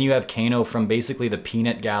 and then you have Kano from basically the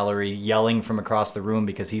peanut gallery yelling from across the room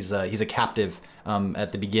because he's a captive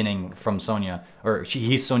at the beginning from Sonya, or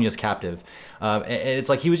he's Sonya's captive. It's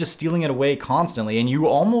like he was just stealing it away constantly, and you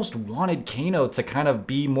almost wanted Kano to kind of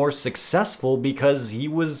be more successful because he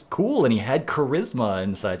was cool and he had charisma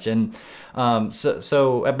and such. And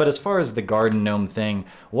but as far as the garden gnome thing,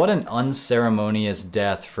 what an unceremonious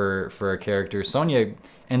death for a character. Sonya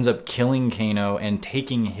ends up killing Kano and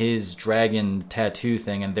taking his dragon tattoo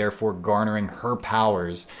thing, and therefore garnering her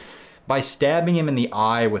powers by stabbing him in the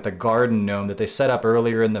eye with a garden gnome that they set up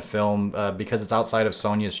earlier in the film because it's outside of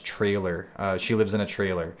Sonya's trailer. She lives in a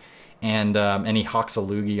trailer. And he hawks a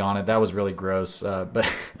loogie on it. That was really gross.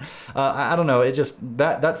 But I don't know. It just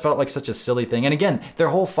that felt like such a silly thing. And again, their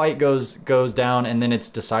whole fight goes down, and then it's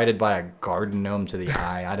decided by a garden gnome to the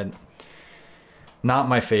eye. Not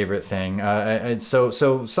my favorite thing. So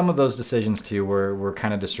some of those decisions too were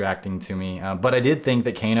kind of distracting to me. But I did think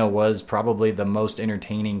that Kano was probably the most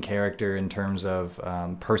entertaining character in terms of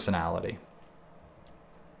personality.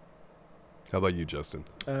 How about you, Justin?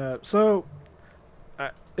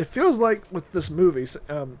 It feels like with this movie,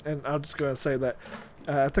 and I'll just go ahead and say that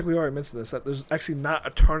I think we already mentioned this, that there's actually not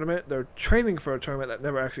a tournament. They're training for a tournament that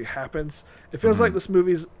never actually happens. It feels like this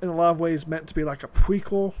movie's in a lot of ways meant to be like a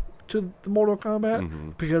prequel to the Mortal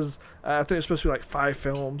Kombat, because I think it's supposed to be like 5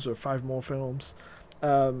 films or 5 more films.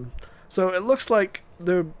 So it looks like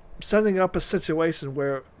they're setting up a situation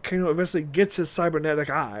where Kano eventually gets his cybernetic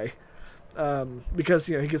eye, because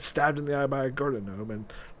he gets stabbed in the eye by a garden gnome, and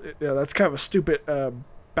that's kind of a stupid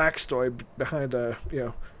backstory behind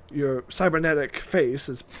your cybernetic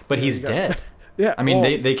face. But he's dead. Yeah, I mean,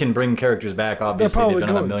 they can bring characters back. Obviously, they've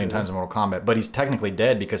done it a million times in Mortal Kombat. But he's technically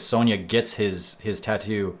dead because Sonya gets his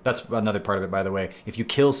tattoo. That's another part of it, by the way. If you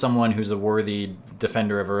kill someone who's a worthy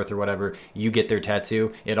defender of Earth or whatever, you get their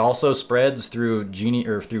tattoo. It also spreads through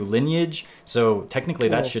through lineage. So technically,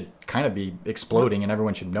 that should kind of be exploding, and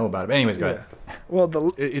everyone should know about it. But anyways, go ahead.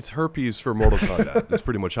 Well, it's herpes for Mortal Kombat. That's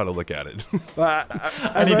pretty much how to look at it.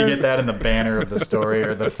 I need to get that in the banner of the story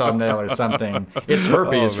or the thumbnail or something. It's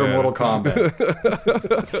herpes for Mortal Kombat.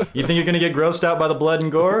 You think you're going to get grossed out by the blood and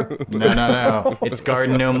gore? No. It's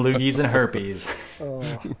garden gnome loogies and herpes.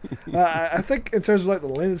 I think in terms of like the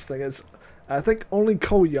lineage thing, I think only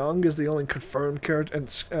Cole Young is the only confirmed character, and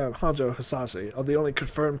Hanzo Hasashi are the only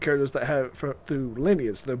confirmed characters that have through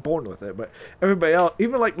lineage. They're born with it, but everybody else,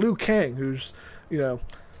 even like Liu Kang, who's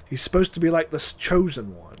he's supposed to be like this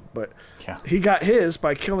chosen one, but he got his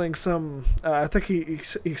by killing some. I think he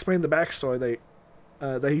explained the backstory.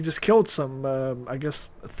 That he just killed some, I guess,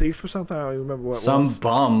 a thief or something. I don't even remember what it was. Some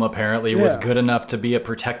bum apparently was good enough to be a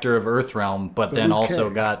protector of Earthrealm, but then also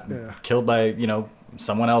got killed by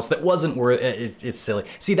someone else that wasn't worth it. It's silly.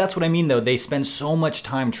 See, that's what I mean, though. They spend so much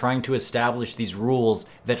time trying to establish these rules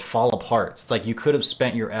that fall apart. It's like you could have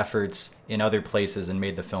spent your efforts in other places and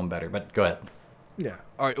made the film better. But go ahead. Yeah.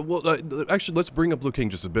 All right. Well, actually, let's bring up Liu Kang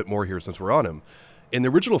just a bit more here since we're on him. In the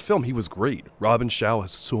original film, he was great. Robin Shao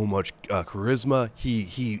has so much charisma.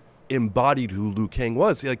 He embodied who Liu Kang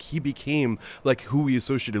was. Like, he became like who we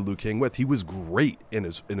associated Liu Kang with. He was great in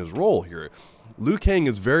his role here. Liu Kang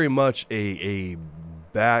is very much a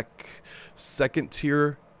back second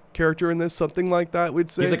tier character in this, something like that. We'd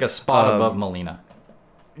say He's like a spot above Melina.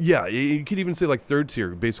 Yeah, you could even say like third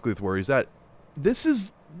tier, basically, with where he's at. This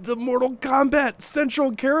is the Mortal Kombat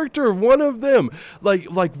central character, one of them. Like,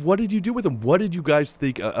 what did you do with him? What did you guys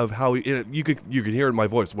think of how he? You could hear in my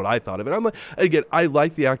voice what I thought of it. I'm like, again, I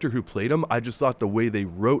like the actor who played him. I just thought the way they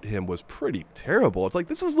wrote him was pretty terrible. It's like,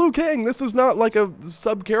 this is Liu Kang. This is not like a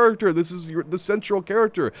sub character. This is the central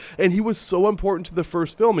character, and he was so important to the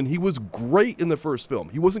first film, and he was great in the first film.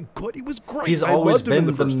 He wasn't good. He was great. He's always been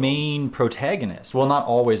the main protagonist. Well, not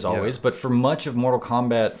always, but for much of Mortal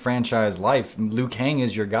Kombat franchise life, Liu Kang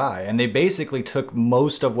is your guy. And they basically took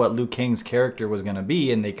most of what Liu Kang's character was going to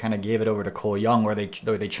be, and they kind of gave it over to Cole Young, where they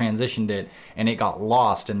transitioned it, and it got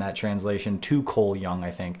lost in that translation to Cole Young,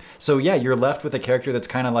 I think. So yeah, you're left with a character that's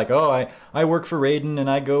kind of like, oh, I work for Raiden, and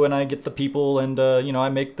I go and I get the people, and I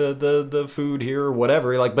make the food here or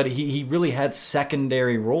whatever. Like, but he really had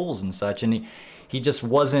secondary roles and such, and he just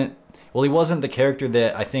wasn't. Well, he wasn't the character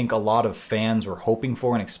that I think a lot of fans were hoping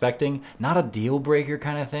for and expecting. Not a deal breaker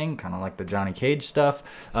kind of thing, kind of like the Johnny Cage stuff,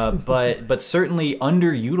 but certainly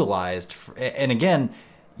underutilized. And again,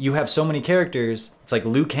 you have so many characters. It's like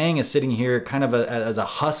Liu Kang is sitting here kind of as a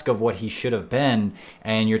husk of what he should have been,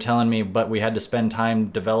 and you're telling me, but we had to spend time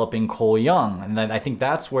developing Cole Young. And then I think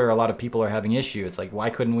that's where a lot of people are having issue. It's like, why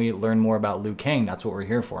couldn't we learn more about Liu Kang? That's what we're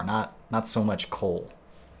here for, not so much Cole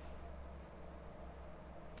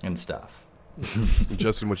and stuff.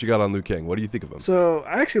 Justin, what you got on Liu Kang? What do you think of him? So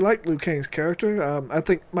I actually like Liu Kang's character. I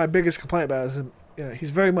think my biggest complaint about it is he's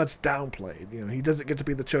very much downplayed. He doesn't get to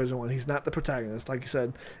be the chosen one. He's not the protagonist, like you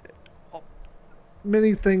said.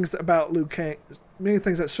 Many things about Liu Kang, many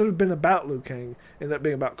things that should have been about Liu Kang, ended up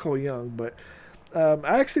being about Cole Young. But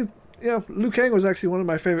I actually, Liu Kang was actually one of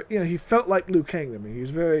my favorite. He felt like Liu Kang to me. He was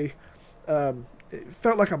very, it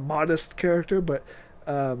felt like a modest character, but.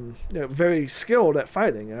 Very skilled at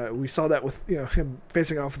fighting. We saw that with him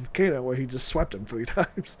facing off with Kano, where he just swept him 3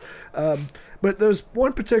 times. But there's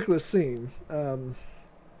one particular scene. Liu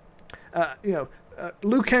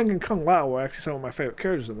Kang and Kung Lao were actually some of my favorite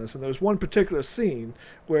characters in this, and there was one particular scene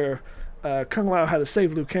where Kung Lao had to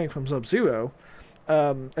save Liu Kang from Sub-Zero,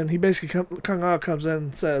 and he basically Kung Lao comes in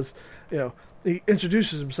and says, he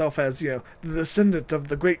introduces himself as the descendant of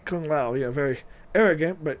the great Kung Lao. Very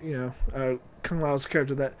arrogant, but Kung Lao's a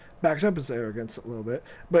character that backs up his arrogance a little bit.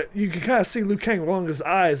 But you can kind of see Liu Kang rolling his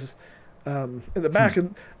eyes in the back,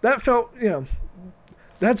 and that felt,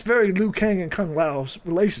 that's very Liu Kang and Kung Lao's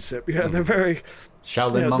relationship. They're very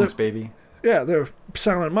Shaolin monks, baby. Yeah, they're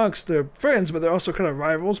Shaolin monks. They're friends, but they're also kind of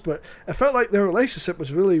rivals. But I felt like their relationship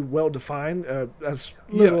was really well defined, as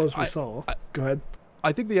little as we saw. Go ahead.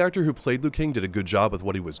 I think the actor who played Liu Kang did a good job with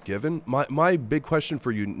what he was given. My big question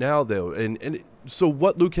for you now, though, and so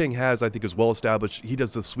what Liu Kang has, I think, is well established. He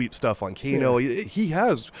does the sweep stuff on Kano. Yeah. He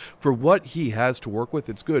has, for what he has to work with,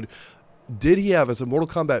 it's good. Did he have, as a Mortal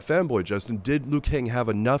Kombat fanboy, Justin, did Liu Kang have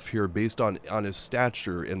enough here based on his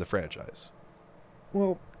stature in the franchise?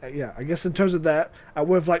 Well, yeah, I guess in terms of that, I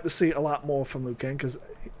would have liked to see a lot more from Liu Kang, because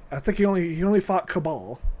I think he only fought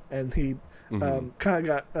Cabal, and he kind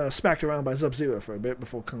of got smacked around by Sub-Zero for a bit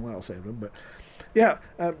before Kung Lao saved him. But yeah,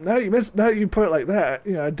 now you put it like that,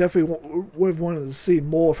 I definitely would have wanted to see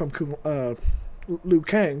more from Liu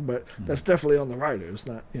Kang, but that's definitely on the writers,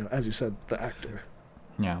 not as you said, the actor.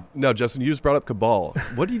 Yeah. Now, Justin, you just brought up Cabal.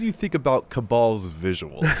 What did you think about Cabal's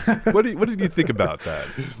visuals? What did you think about that?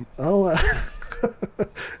 Oh,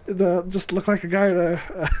 just looked like a guy in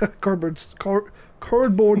a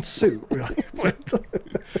cardboard suit, really.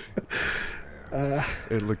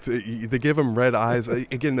 It looked. They gave him red eyes.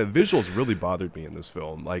 Again, the visuals really bothered me in this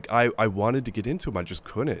film. Like I wanted to get into them, I just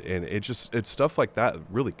couldn't, and it's stuff like that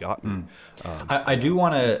really got me. I do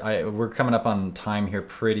want to. We're coming up on time here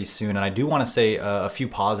pretty soon, and I do want to say a few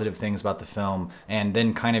positive things about the film, and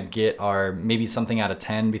then kind of get our maybe something out of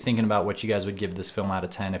 10. Be thinking about what you guys would give this film out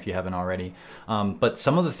of 10 if you haven't already. But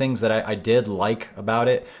some of the things that I did like about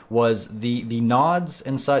it was the nods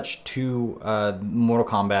and such to Mortal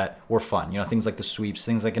Kombat were fun. Things like the sweeps,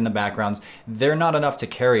 things like in the backgrounds. They're not enough to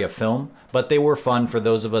carry a film, but they were fun for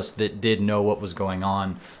those of us that did know what was going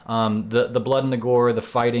on. The blood and the gore, the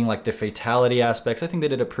fighting, like the fatality aspects, I think they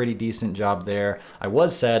did a pretty decent job there. I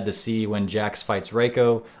was sad to see when Jax fights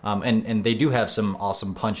Reiko, and they do have some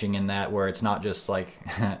awesome punching in that, where it's not just like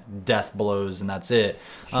death blows and that's it.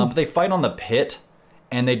 But they fight on the pit,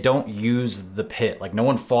 and they don't use the pit. Like, no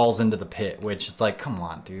one falls into the pit, which it's like, come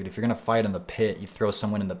on, dude. If you're going to fight in the pit, you throw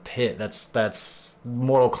someone in the pit. That's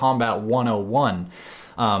Mortal Kombat 101.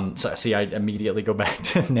 So see, I immediately go back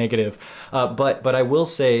to negative. But I will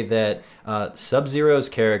say that Sub-Zero's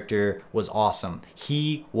character was awesome.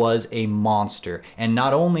 He was a monster. And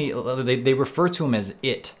not only, they refer to him as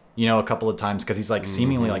It, you know, a couple of times because he's like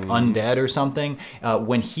seemingly like undead or something.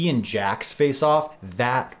 When he and Jax face off,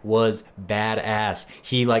 that was badass.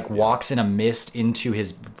 He like walks in a mist into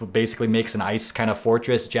his, basically makes an ice kind of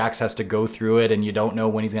fortress. Jax has to go through it and you don't know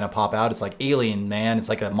when he's going to pop out. It's like Alien, man. It's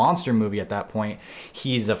like a monster movie at that point.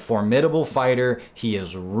 He's a formidable fighter. He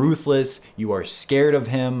is ruthless. You are scared of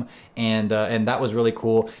him. And that was really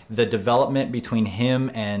cool. The development between him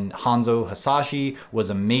and Hanzo Hasashi was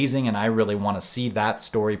amazing, and I really want to see that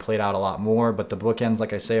story played out a lot more. But the bookends,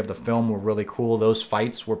 like I say, of the film were really cool. Those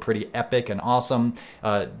fights were pretty epic and awesome.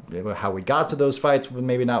 How we got to those fights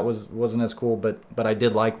maybe wasn't as cool, but I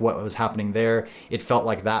did like what was happening there. It felt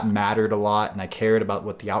like that mattered a lot, and I cared about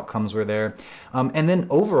what the outcomes were there. And then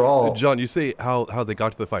overall, John, you say how they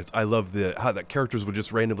got to the fights. I love how that characters would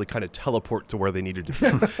just randomly kind of teleport to where they needed to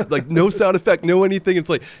be. Like, no sound effect, no anything. It's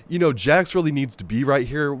like, you know, Jax really needs to be right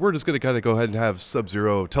here. We're just going to kind of go ahead and have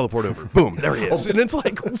Sub-Zero teleport over. Boom, there he is. And it's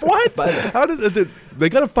like, what? How did they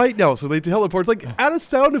got to fight now? So they teleport. It's like, add a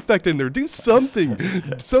sound effect in there. Do something.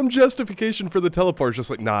 Some justification for the teleport. Just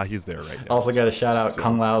like, nah, he's there right now. Also got to shout out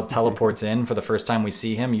Kung Lao teleports in for the first time we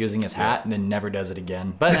see him using his hat and then never does it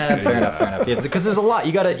again. But fair enough. Yeah, because there's a lot.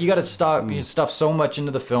 You gotta stuff so much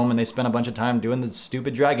into the film, and they spent a bunch of time doing the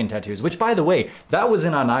stupid dragon tattoos. Which, by the way, that was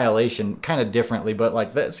in Annihilation, kind of differently, but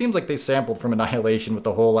like that seems like they sampled from Annihilation with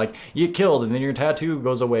the whole like you get killed and then your tattoo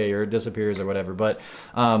goes away or disappears or whatever. But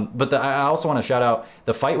I also want to shout out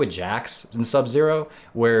the fight with Jax in Sub-Zero,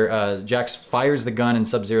 where Jax fires the gun in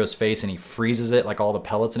Sub-Zero's face and he freezes it, like all the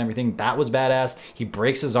pellets and everything. That was badass. He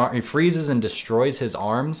breaks his arm, he freezes and destroys his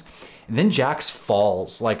arms. And then Jax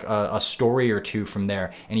falls like a story or two from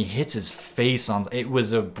there, and he hits his face on. It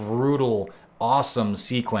was a brutal, awesome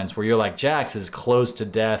sequence where you're like, Jax is close to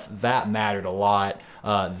death. That mattered a lot.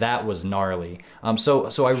 That was gnarly.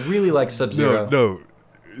 So I really like Sub-Zero. No,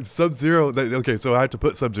 Sub-Zero. Okay, so I have to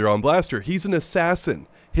put Sub-Zero on blaster. He's an assassin.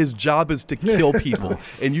 His job is to kill people.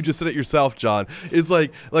 And you just said it yourself, John. It's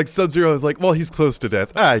like Sub-Zero is like, well, he's close to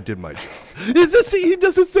death. I did my job. He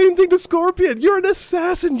does the same thing to Scorpion. You're an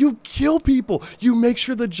assassin. You kill people. You make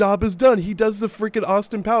sure the job is done. He does the freaking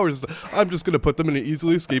Austin Powers. I'm just going to put them in an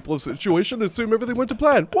easily escapable situation and assume everything went to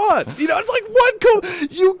plan. What? You know, it's like,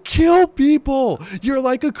 what? You kill people. You're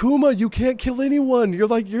like Akuma. You can't kill anyone. You're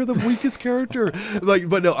the weakest character.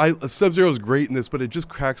 But no, Sub-Zero is great in this, but it just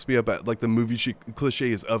cracks me up at like the movie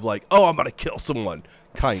cliches of like, oh, I'm gonna kill someone.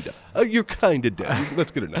 Kinda. You're kinda dead.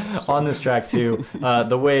 That's good enough. On this track too,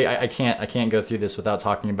 the way I can't go through this without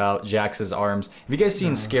talking about Jax's arms. Have you guys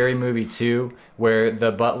seen Scary Movie 2, where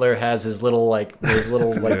the butler has his little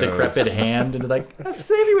decrepit hand and like, I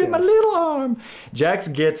save you with my little arm. Jax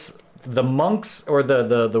gets the monks or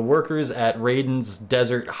the workers at Raiden's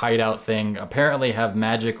desert hideout thing apparently have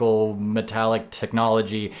magical metallic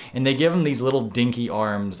technology, and they give him these little dinky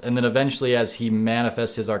arms, and then eventually as he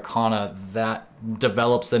manifests his arcana, that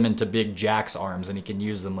develops them into big Jax arms and he can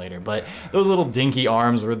use them later. But those little dinky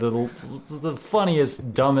arms were the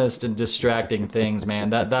funniest, dumbest, and distracting things, man.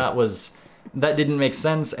 That didn't make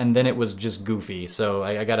sense, and then it was just goofy, so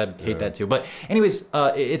I gotta hate that too. But anyways,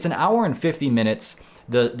 it's an hour and 50 minutes.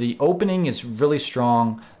 The opening is really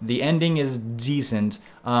strong. The ending is decent.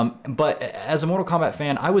 But as a Mortal Kombat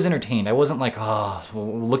fan, I was entertained. I wasn't like,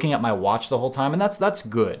 looking at my watch the whole time, and that's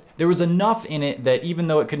good. There was enough in it that even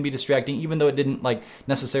though it couldn't be distracting, even though it didn't like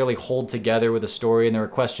necessarily hold together with a story and there were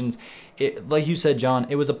questions, like you said, John,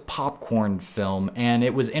 it was a popcorn film, and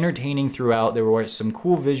it was entertaining throughout. There were some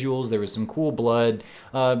cool visuals. There was some cool blood.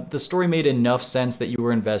 The story made enough sense that you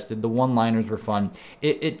were invested. The one-liners were fun.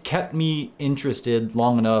 It kept me interested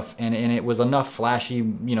long enough, and it was enough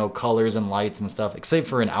flashy, colors and lights and stuff, except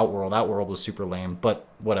for an Outworld. Outworld was super lame, but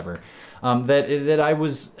whatever. That I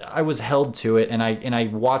was held to it, and I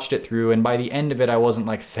watched it through, and by the end of it, I wasn't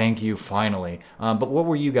like, thank you, finally. But what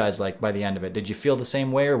were you guys like by the end of it? Did you feel the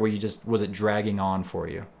same way, or was it dragging on for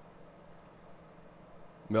you?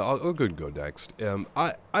 No, I'll go next.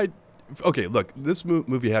 Okay, look, this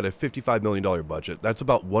movie had a $55 million budget. That's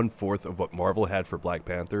about 1/4 of what Marvel had for Black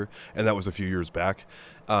Panther, and that was a few years back.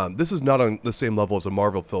 This is not on the same level as a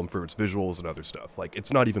Marvel film for its visuals and other stuff. Like,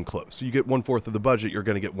 it's not even close. So you get 1/4 of the budget, you're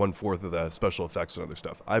going to get 1/4 of the special effects and other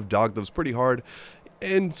stuff. I've dogged those pretty hard.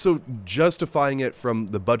 And so justifying it from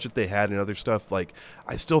the budget they had and other stuff, like,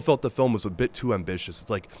 I still felt the film was a bit too ambitious. It's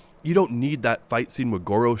like, you don't need that fight scene with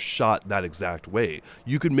Goro shot that exact way.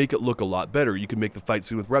 You could make it look a lot better. You could make the fight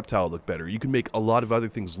scene with Reptile look better. You can make a lot of other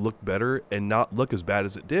things look better and not look as bad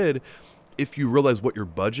as it did if you realize what your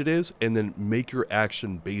budget is and then make your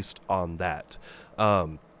action based on that.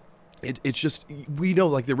 It's just, we know,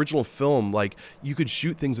 like, the original film, like, you could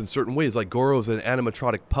shoot things in certain ways. Like, Goro's an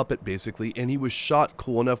animatronic puppet, basically, and he was shot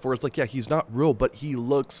cool enough where it's like, yeah, he's not real, but he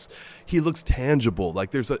looks tangible. Like,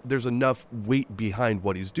 there's enough weight behind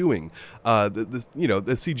what he's doing. The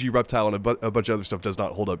CG Reptile and a bunch of other stuff does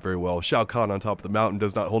not hold up very well. Shao Kahn on top of the mountain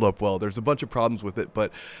does not hold up well. There's a bunch of problems with it,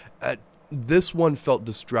 but this one felt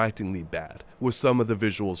distractingly bad with some of the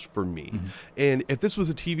visuals for me. Mm-hmm. And if this was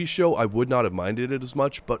a TV show, I would not have minded it as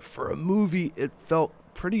much, but for a movie, it felt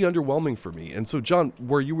pretty underwhelming for me. And so, John,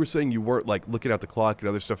 where you were saying you weren't, like, looking at the clock and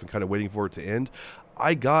other stuff and kind of waiting for it to end,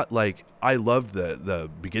 I loved the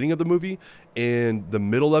beginning of the movie, and the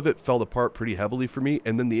middle of it fell apart pretty heavily for me,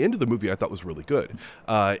 and then the end of the movie I thought was really good.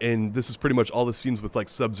 And this is pretty much all the scenes with, like,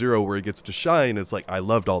 Sub-Zero where he gets to shine. It's like, I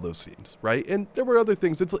loved all those scenes, right? And there were other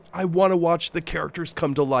things. It's like, I want to watch the characters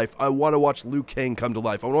come to life. I want to watch Liu Kang come to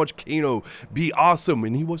life. I want to watch Kano be awesome,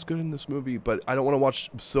 and he was good in this movie, but I don't want to watch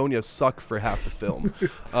Sonya suck for half the film.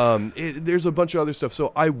 There's a bunch of other stuff,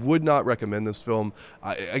 so I would not recommend this film.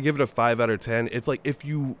 I give it a 5 out of 10. It's like, if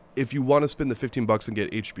you want to spend the $15 and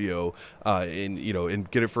get HBO, and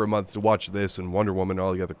get it for a month to watch this and Wonder Woman and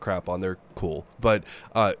all the other crap on there, cool. But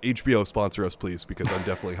HBO, sponsor us, please, because I'm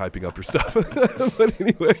definitely hyping up your stuff. But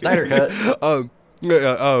anyway, Snyder Cut.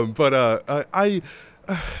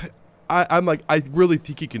 I'm like, I really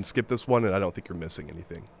think you can skip this one, and I don't think you're missing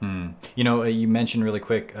anything. You mentioned really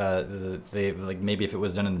quick, maybe if it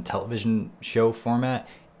was done in the television show format.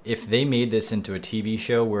 If they made this into a TV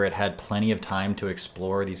show where it had plenty of time to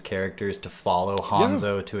explore these characters, to follow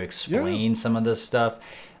Hanzo, to explain some of this stuff,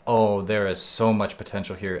 there is so much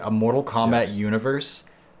potential here. A Mortal Kombat universe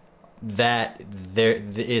that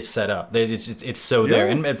it's set up. It's so there.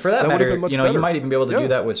 And for that matter, you might even be able to do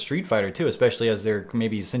that with Street Fighter too, especially as they're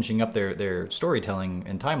maybe cinching up their storytelling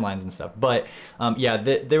and timelines and stuff. But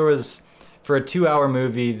there was... For a 2-hour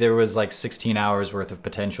movie, there was like 16 hours worth of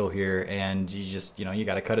potential here, and you just, you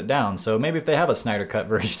got to cut it down. So maybe if they have a Snyder Cut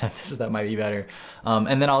version of this, that might be better.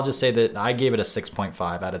 And then I'll just say that I gave it a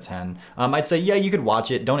 6.5 out of 10. I'd say, you could watch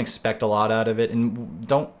it. Don't expect a lot out of it, and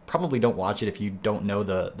probably don't watch it if you don't know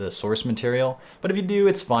the source material. But if you do,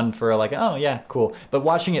 it's fun for like, oh yeah, cool. But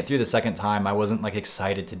watching it through the second time, I wasn't like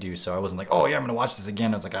excited to do so. I wasn't like, oh yeah, I'm gonna watch this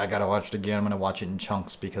again. I was like, I gotta watch it again. I'm gonna watch it in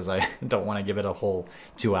chunks because I don't want to give it a whole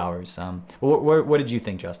 2 hours. What did you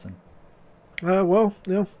think, Justin?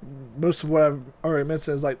 Most of what I've already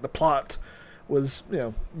mentioned is like the plot was,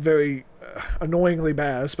 very annoyingly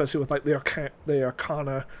bad, especially with like the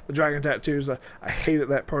Arcana, the dragon tattoos. I hated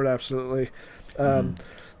that part absolutely.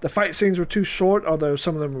 The fight scenes were too short, although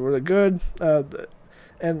some of them were really good.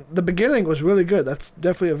 And the beginning was really good. That's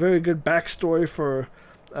definitely a very good backstory for,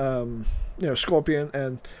 Scorpion.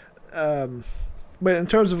 And but in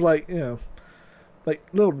terms of like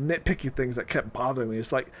little nitpicky things that kept bothering me,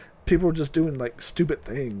 it's like people were just doing like stupid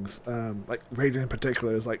things. Like Raiden in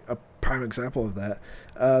particular is like a prime example of that.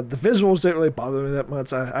 The visuals didn't really bother me that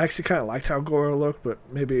much. I actually kind of liked how Goro looked, but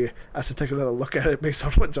maybe I should take another look at it based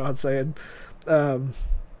on what John's saying.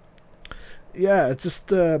 It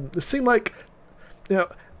just it seemed like,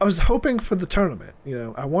 I was hoping for the tournament.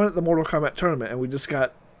 I wanted the Mortal Kombat tournament, and we just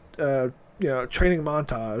got training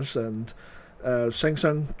montage and Shang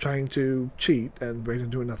Tsung trying to cheat and Raiden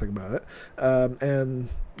doing nothing about it. And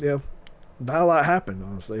not a lot happened,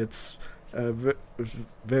 honestly. It was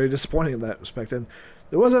very disappointing in that respect. And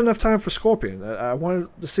there wasn't enough time for Scorpion. I wanted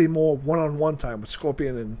to see more one-on-one time with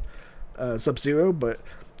Scorpion and Sub-Zero, but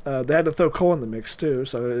they had to throw Cole in the mix too,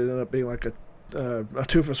 so it ended up being like a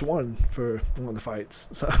 2-1 for one of the fights.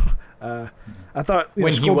 So I thought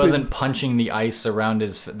when Scorpion, he wasn't punching the ice around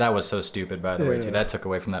that was so stupid, by the way, too. That took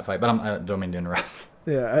away from that fight. But I don't mean to interrupt.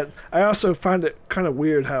 Yeah, I also find it kind of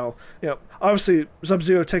weird how obviously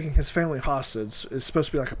Sub-Zero taking his family hostage is supposed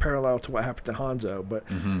to be like a parallel to what happened to Hanzo, but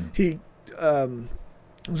he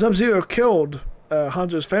Sub-Zero killed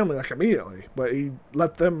Hanzo's family like immediately, but he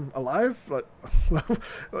let them alive. Like,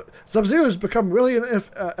 Sub-Zero's become really,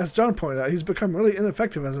 as John pointed out, he's become really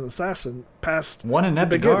ineffective as an assassin past one in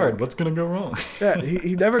that regard. What's gonna go wrong?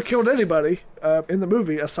 He never killed anybody in the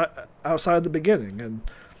movie outside the beginning, and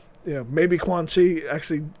maybe Quan Chi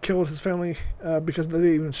actually killed his family because they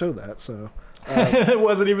didn't even show that. So It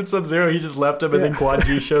wasn't even Sub-Zero. He just left him, and then Quan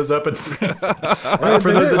Chi shows up. And for They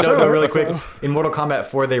those that did, don't know, really so- quick, in Mortal Kombat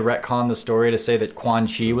 4, they retcon the story to say that Quan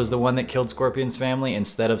Chi was the one that killed Scorpion's family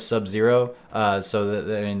instead of Sub-Zero. So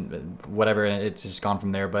that, I mean, whatever, and it's just gone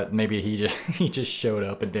from there. But maybe he just showed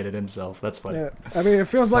up and did it himself. That's funny. Yeah, I mean, it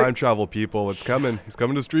feels like Time travel, people. It's coming. He's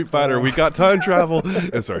coming to Street Fighter. We got time travel.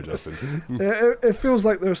 Sorry, Justin. it feels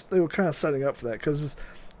like they were kind of setting up for that because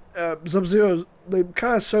Sub-Zero, they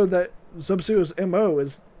kind of showed that Sub-Zero's MO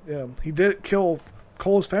is, he did kill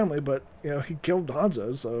Cole's family, but he killed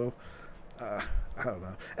Hanzo, so I don't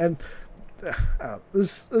know. And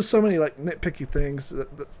there's so many like nitpicky things,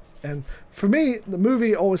 and for me, the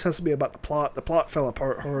movie always has to be about the plot. The plot fell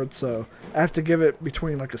apart hard, so I have to give it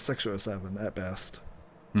between like a 6 or a 7 at best.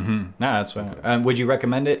 Mm-hmm. No, that's fine. Would you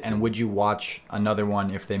recommend it, and would you watch another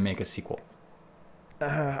one if they make a sequel?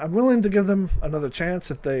 I'm willing to give them another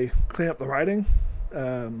chance if they clean up the writing.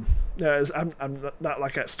 I'm not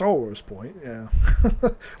like at Star Wars point,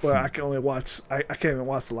 where I can only watch. I can't even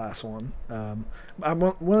watch the last one. I'm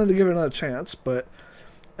willing to give it another chance, but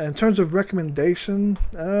in terms of recommendation,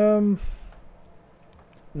 no,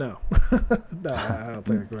 no, I don't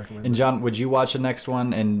think I can recommend. And it. John, would you watch the next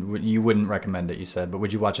one? And you wouldn't recommend it, you said, but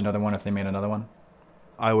would you watch another one if they made another one?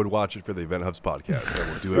 I would watch it for the Event Hubs podcast. I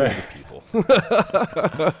will do it for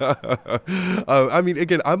the people. I mean,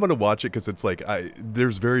 again, I'm going to watch it because it's like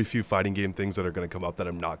there's very few fighting game things that are going to come up that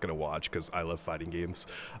I'm not going to watch because I love fighting games.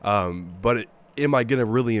 But am I going to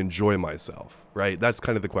really enjoy myself? Right? That's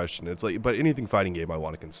kind of the question. It's like, but anything fighting game I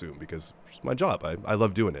want to consume because it's my job. I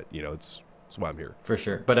love doing it. It's why I'm here. For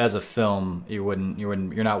sure. But as a film, you're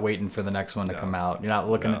not waiting for the next one to come out. You're not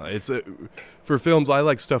looking at... For films, I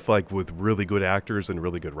like stuff like with really good actors and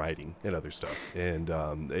really good writing and other stuff. And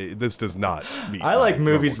this does not meet I like my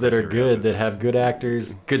movies that normal are criteria. good, that have good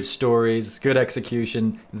actors, good stories, good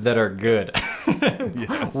execution, that are good.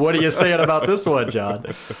 Yes. What are you saying about this one, John?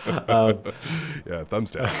 Yeah,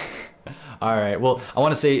 thumbs down. All right. Well, I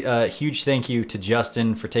want to say a huge thank you to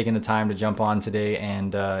Justin for taking the time to jump on today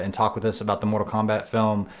and talk with us about the Mortal Kombat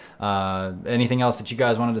film. Anything else that you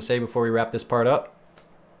guys wanted to say before we wrap this part up?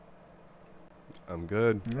 I'm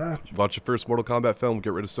good. Yeah, Watch your first Mortal Kombat film.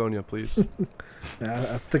 Get rid of Sonya, please.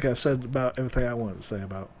 I think I've said about everything I wanted to say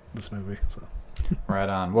about this movie. So. Right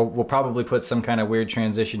on. Well, we'll probably put some kind of weird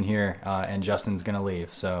transition here, and Justin's going to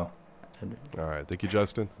leave. So, All right. Thank you,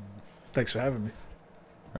 Justin. Thanks for having me.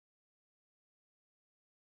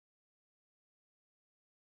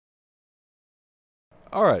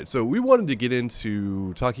 All right, so we wanted to get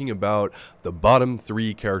into talking about the bottom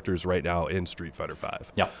 3 characters right now in Street Fighter V.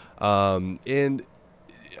 yeah. And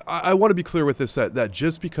I want to be clear with this, that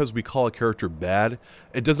just because we call a character bad,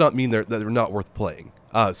 it does not mean that they're not worth playing.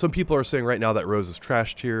 Some people are saying right now that Rose is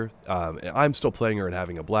trash tier. And I'm still playing her and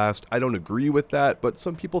having a blast. I don't agree with that, but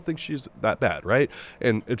some people think she's that bad, right?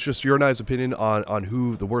 And it's just your and I's opinion on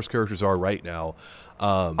who the worst characters are right now.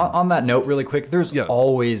 On that note, really quick, there's Yeah.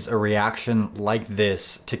 always a reaction like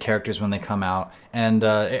this to characters when they come out. And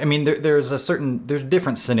I mean, there's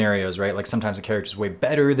different scenarios, right? Like sometimes a character's way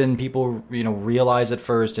better than people, realize at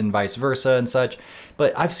first and vice versa and such.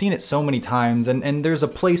 But I've seen it so many times, and there's a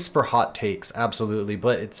place for hot takes, absolutely.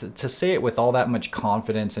 But it's to say it with all that much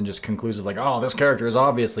confidence and just conclusive, like, oh, this character is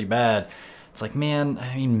obviously bad. It's like, man,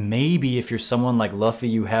 I mean, maybe if you're someone like Luffy,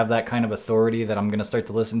 you have that kind of authority that I'm going to start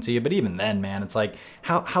to listen to you. But even then, man, it's like,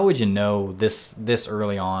 how would you know this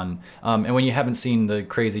early on? And when you haven't seen the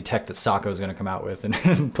crazy tech that Sokko's going to come out with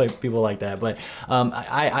and play people like that. But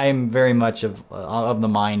I am very much of the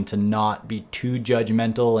mind to not be too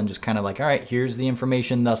judgmental and just kind of like, all right, here's the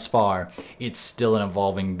information thus far. It's still an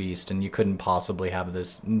evolving beast, and you couldn't possibly have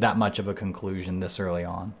that much of a conclusion this early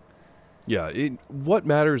on. Yeah, what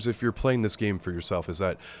matters if you're playing this game for yourself is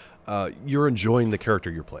that you're enjoying the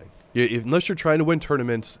character you're playing. Unless you're trying to win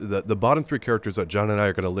tournaments, the bottom 3 characters that John and I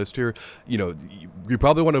are going to list here, you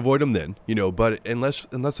probably want to avoid them then, but unless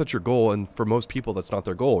that's your goal, and for most people that's not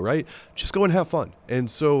their goal, right? Just go and have fun. And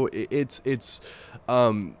so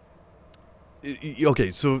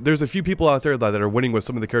okay, so there's a few people out there that are winning with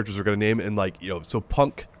some of the characters we're going to name, and so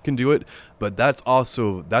Punk can do it, but that's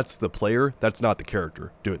the player, that's not the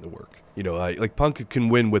character doing the work. Like Punk can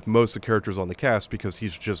win with most of the characters on the cast because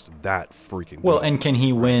he's just that freaking well, good. and can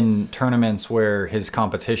he win tournaments where his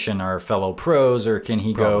competition are fellow pros, or can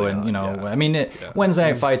he Probably go and not, yeah. I mean,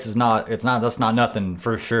 Wednesday Night Fights that's not nothing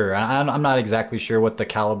for sure. I'm not exactly sure what the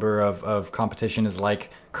caliber of competition is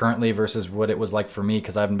like currently versus what it was like for me,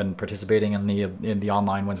 because I haven't been participating in the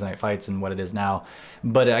online Wednesday Night Fights and what it is now.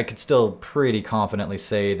 But I could still pretty confidently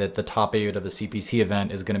say that the top 8 of a CPT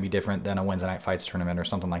event is going to be different than a Wednesday Night Fights tournament or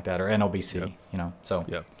something like that, or NLBC. Yeah. So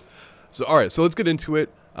Yeah. So, all right, so let's get into it.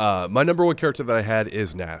 My number one character that I had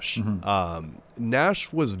is Nash.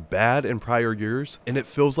 Nash was bad in prior years, and it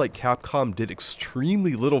feels like Capcom did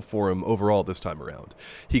extremely little for him overall this time around.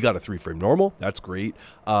 He got a 3-frame normal, that's great,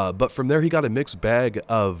 but from there he got a mixed bag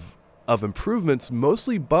of improvements,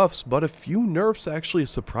 mostly buffs, but a few nerfs actually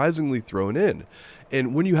surprisingly thrown in.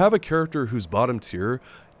 And when you have a character who's bottom tier,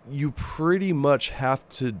 you pretty much have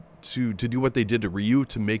to do what they did to Ryu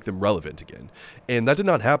to make them relevant again. And that did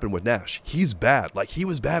not happen with Nash. He's bad. Like, he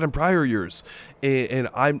was bad in prior years. And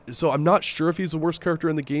I'm not sure if he's the worst character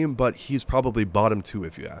in the game, but he's probably bottom 2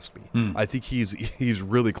 if you ask me. I think he's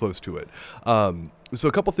really close to it. So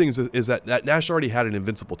a couple things is that Nash already had an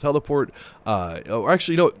invincible teleport. Or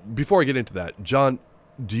actually, no, before I get into that, John,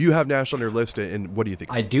 do you have Nash on your list, and what do you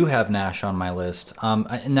think? I do have Nash on my list.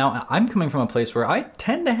 Now, I'm coming from a place where I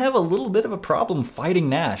tend to have a little bit of a problem fighting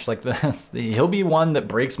Nash. Like, he'll be one that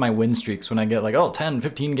breaks my win streaks when I get like, 10,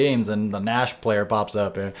 15 games, and the Nash player pops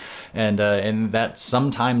up, and that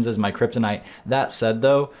sometimes is my kryptonite. That said,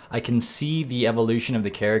 though, I can see the evolution of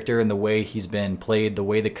the character and the way he's been played, the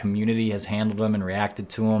way the community has handled him and reacted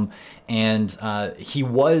to him, and he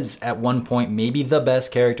was, at one point, maybe the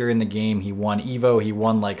best character in the game. He won EVO, he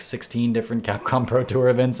won like 16 different Capcom Pro Tour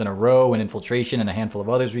events in a row, and Infiltration, and a handful of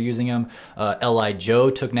others were using him. L.I. Joe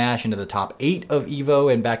took Nash into the top 8 of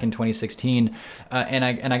EVO and back in 2016.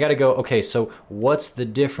 And I got to go, okay, so what's the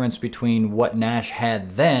difference between what Nash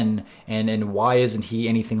had then and why isn't he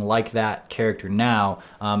anything like that character now?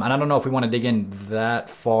 And I don't know if we want to dig in that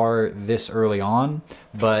far this early on,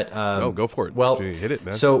 but no, go for it. Well, hit it,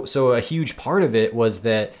 man. So a huge part of it was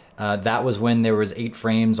that that was when there was 8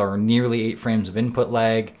 frames or nearly 8 frames of input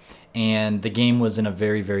lag, and the game was in a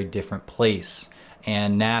very, very different place.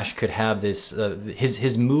 And Nash could have this,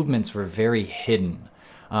 his movements were very hidden.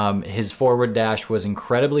 His forward dash was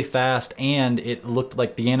incredibly fast, and it looked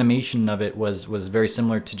like the animation of it was very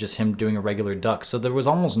similar to just him doing a regular duck. So there was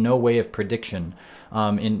almost no way of prediction.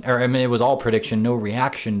 It was all prediction, no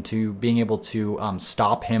reaction to being able to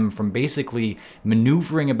stop him from basically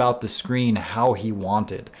maneuvering about the screen how he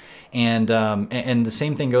wanted. And the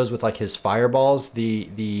same thing goes with like his fireballs.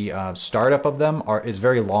 The startup of them is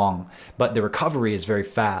very long, but the recovery is very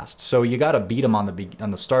fast. So you got to beat him on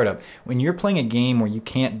the startup. When you're playing a game where you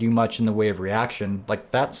can't do much in the way of reaction,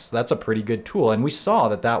 like that's a pretty good tool. And we saw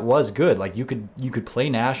that was good. Like you could play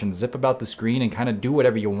Nash and zip about the screen and kind of do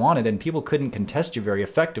whatever you wanted, and people couldn't contest you very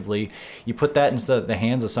effectively. You put that into the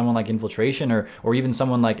hands of someone like Infiltration or even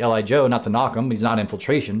someone like L.I. Joe. Not to knock him, he's not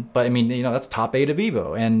Infiltration, but I mean, that's top 8 of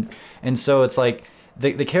EVO, and so it's like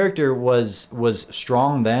the character was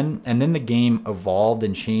strong then, and then the game evolved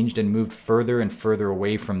and changed and moved further and further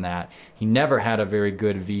away from that. He never had a very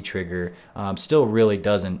good V-trigger, still really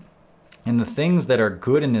doesn't. And the things that are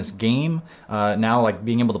good in this game now, like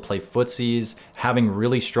being able to play footsies, having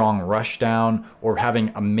really strong rushdown, or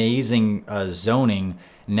having amazing zoning,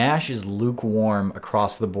 Nash is lukewarm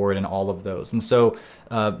across the board in all of those. And so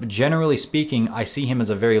generally speaking, I see him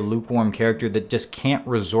as a very lukewarm character that just can't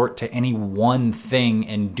resort to any one thing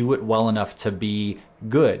and do it well enough to be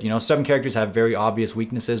good. Some characters have very obvious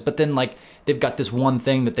weaknesses, but then like they've got this one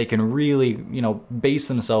thing that they can really, base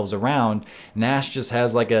themselves around. Nash just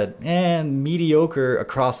has like a mediocre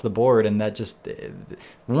across the board, and that just,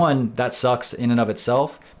 one, that sucks in and of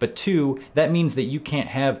itself, but 2, that means that you can't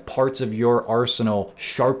have parts of your arsenal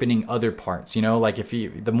sharpening other parts. Like if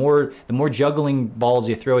the more juggling balls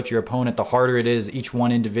you throw at your opponent, the harder it is each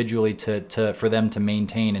one individually for them to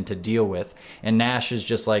maintain and to deal with. And Nash is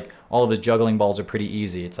just like, all of his juggling balls are pretty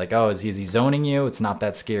easy. It's like, is he zoning you? It's not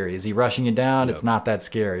that scary. Is he rushing you down? Yep. It's not that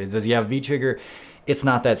scary. Does he have V-trigger? It's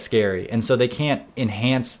not that scary. And so they can't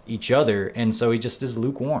enhance each other, and so he just is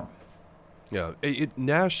lukewarm. Yeah,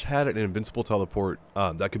 Nash had an invincible teleport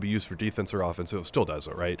that could be used for defense or offense, so it still does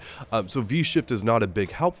it, right? So V-shift is not a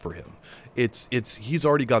big help for him. He's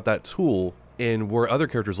already got that tool. And where other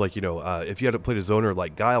characters like, if you had played a zoner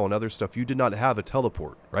like Guile and other stuff, you did not have a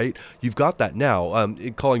teleport, right? You've got that now.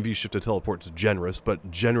 Calling V-shift a teleport is generous,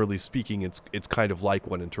 but generally speaking, it's kind of like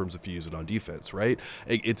one in terms of if you use it on defense, right?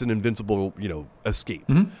 It's an invincible, escape,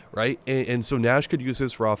 right? And so Nash could use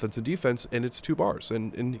this for offense and defense, and it's 2 bars,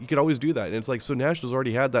 and he could always do that. And it's like, so Nash has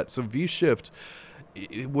already had that. So V-shift,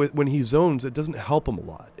 when he zones, it doesn't help him a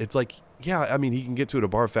lot. It's like, yeah, I mean, he can get to it a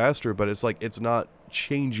bar faster, but it's like, it's not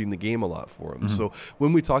changing the game a lot for him. So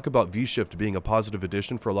when we talk about V-Shift being a positive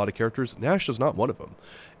addition for a lot of characters, Nash is not one of them.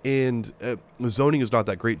 And zoning is not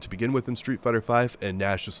that great to begin with in Street Fighter V, and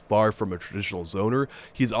Nash is far from a traditional zoner.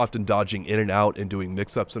 He's often dodging in and out and doing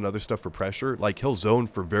mix-ups and other stuff for pressure. Like, he'll zone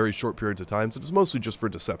for very short periods of time, so it's mostly just for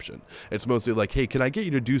deception. It's mostly like, hey, can I get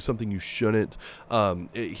you to do something you shouldn't?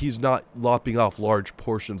 He's not lopping off large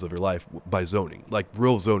portions of your life by zoning, like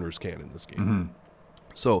real zoners can in this game.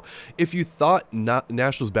 So if you thought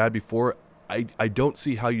Nash was bad before, I don't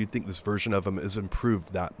see how you think this version of him is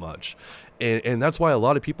improved that much. And that's why a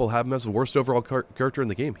lot of people have him as the worst overall character in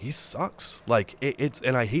the game. He sucks. Like,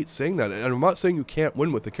 and I hate saying that. And I'm not saying you can't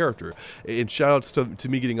win with the character. And shout outs to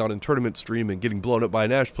me getting on in tournament stream and getting blown up by a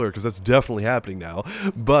Nash player, because that's definitely happening now.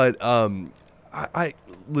 But I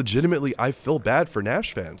legitimately, I feel bad for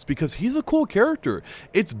Nash fans because he's a cool character.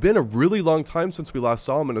 It's been a really long time since we last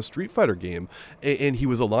saw him in a Street Fighter game, and he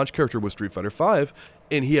was a launch character with Street Fighter V,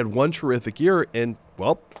 and he had one terrific year, and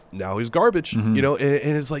well, now he's garbage, you know,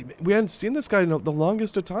 and it's like, we hadn't seen this guy in the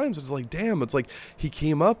longest of times. It's like, damn, it's like he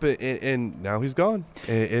came up and now he's gone.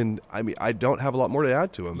 And I mean, I don't have a lot more to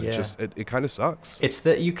add to him. It's just, it kind of sucks. It's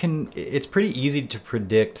that it's pretty easy to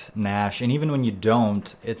predict Nash. And even when you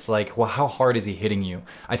don't, it's like, well, how hard is he hitting you?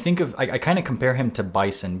 I kind of compare him to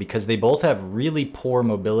Bison because they both have really poor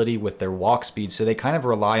mobility with their walk speed. So they kind of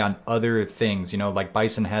rely on other things, you know, like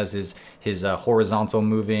Bison has his horizontal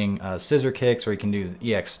moving scissor kicks, where he can do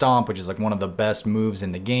EX Stomp, which is like one of the best moves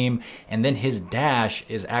in the game, and then his dash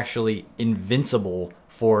is actually invincible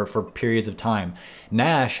for periods of time.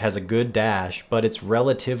 Nash has a good dash, but it's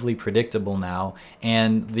relatively predictable now,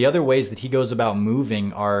 and the other ways that he goes about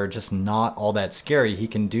moving are just not all that scary. He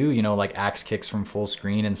can do, you know, like axe kicks from full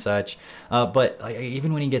screen and such, but like,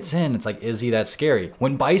 even when he gets in, it's like, is he that scary?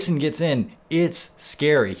 When Bison gets in, it's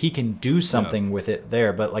scary. He can do something with it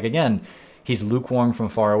there, but like, again, he's lukewarm from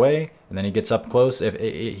far away, and then he gets up close.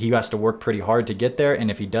 He has to work pretty hard to get there,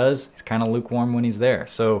 and if he does, he's kind of lukewarm when he's there.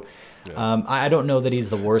 So I don't know that he's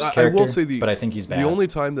the worst character, I will say but I think he's bad. The only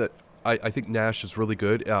time that I think Nash is really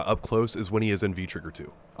good up close is when he is in V-Trigger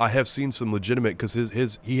 2. I have seen some legitimate,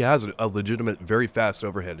 because he has a legitimate, very fast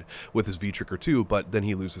overhead with his V-Trigger 2, but then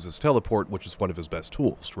he loses his teleport, which is one of his best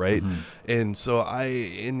tools, right? And so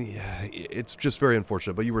it's just very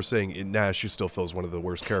unfortunate. But you were saying in Nash, you still feel is one of the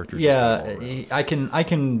worst characters. Yeah,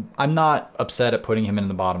 I'm not upset at putting him in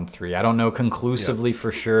the bottom 3. I don't know conclusively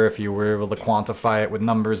for sure if you were able to quantify it with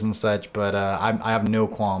numbers and such, but I have no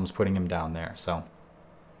qualms putting him down there, so.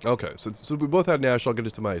 Okay, so we both had Nash. I'll get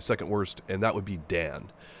into my second worst, and that would be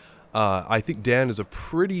Dan. I think Dan is a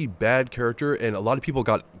pretty bad character, and a lot of people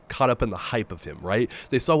got caught up in the hype of him, right?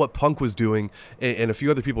 They saw what Punk was doing, and a few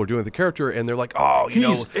other people were doing with the character, and they're like, oh,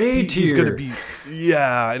 he's going to be...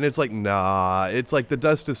 Yeah, and it's like, nah. It's like the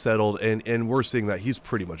dust has settled, and we're seeing that he's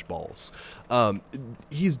pretty much balls.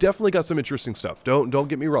 He's definitely got some interesting stuff. Don't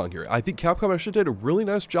get me wrong here. I think Capcom actually did a really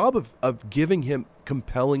nice job of giving him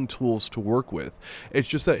compelling tools to work with. It's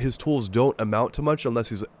just that his tools don't amount to much unless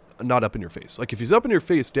he's not up in your face. Like, if he's up in your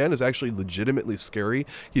face, Dan is actually legitimately scary.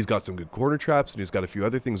 He's got some good corner traps, and he's got a few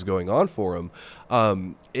other things going on for him.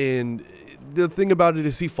 And the thing about it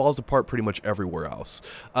is he falls apart pretty much everywhere else.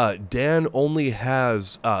 Dan only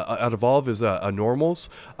has, out of all of his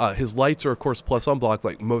normals, his lights are, of course, plus on block,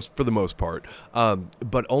 like for the most part.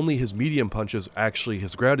 But only his medium punches, actually,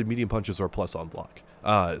 his grounded medium punches are plus on block.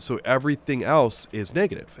 So everything else is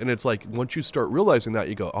negative. And it's like, once you start realizing that,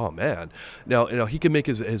 you go, oh man. Now he can make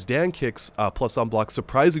his Dan kicks plus on block,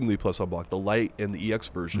 surprisingly plus on block, the light and the EX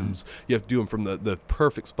versions. You have to do them from the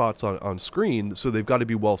perfect spots on screen, so they've got to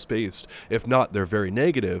be well spaced. If not, they're very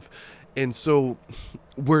negative. And so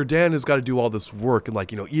where Dan has got to do all this work, and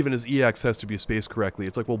like, even his EX has to be spaced correctly.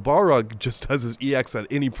 It's like, well, Balrog just does his EX at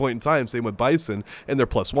any point in time, same with Bison, and they're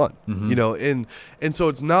 +1, and so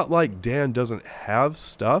it's not like Dan doesn't have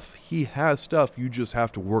stuff. He has stuff. You just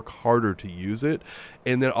have to work harder to use it.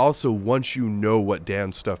 And then also, once you know what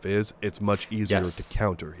Dan's stuff is, it's much easier to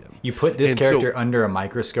counter him. You put this character under a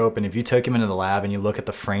microscope, and if you took him into the lab and you look at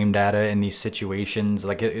the frame data in these situations,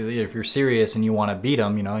 like if you're serious and you want to beat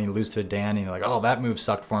him, you lose to a Dan, and you're like, oh, that move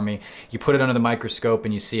sucked for me. You put it under the microscope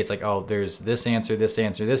and you see it's like, oh, there's this answer, this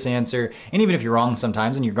answer, this answer. And even if you're wrong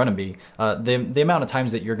sometimes, and you're going to be, the amount of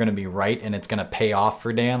times that you're going to be right and it's going to pay off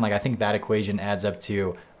for Dan, like I think that equation adds up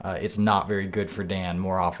to it's not very good for Dan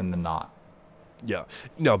more often than not. Yeah.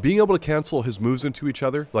 Now, being able to cancel his moves into each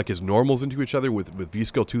other, like his normals into each other with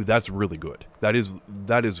V-Skill 2, that's really good. That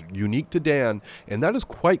is unique to Dan, and that is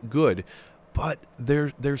quite good. But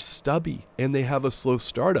they're stubby, and they have a slow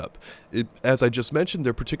startup. As I just mentioned,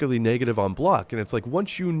 they're particularly negative on block, and it's like,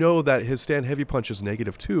 once you know that his stand heavy punch is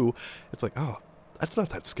 -2, it's like, oh, that's not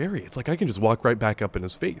that scary. It's like I can just walk right back up in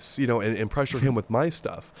his face, and pressure him with my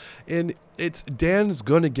stuff. And it's Dan's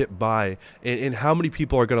going to get by. And how many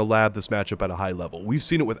people are going to lab this matchup at a high level? We've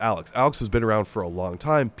seen it with Alex. Alex has been around for a long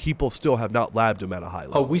time. People still have not labbed him at a high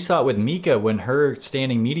level. Oh, we saw it with Mika when her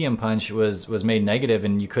standing medium punch was made negative,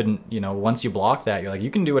 and you couldn't, once you block that, you're like,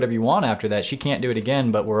 you can do whatever you want after that. She can't do it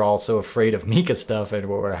again, but we're all so afraid of Mika stuff, and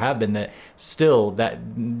or have been, that still that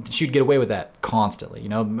she'd get away with that constantly.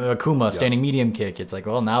 Akuma standing medium kick. It's like,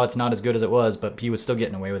 well, now it's not as good as it was, but he was still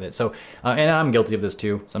getting away with it. So, and I'm guilty of this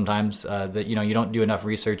too sometimes. That you don't do enough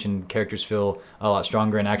research and characters feel a lot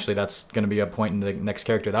stronger. And actually, that's going to be a point in the next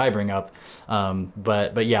character that I bring up.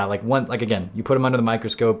 But yeah, again, you put him under the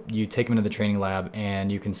microscope, you take him into the training lab,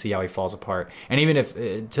 and you can see how he falls apart. And even if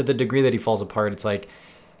to the degree that he falls apart, it's like,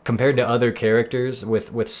 compared to other characters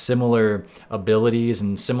with similar abilities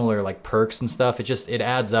and similar like perks and stuff, it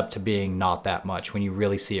adds up to being not that much when you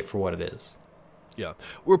really see it for what it is. Yeah,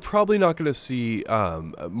 we're probably not going to see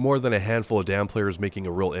more than a handful of Dan players making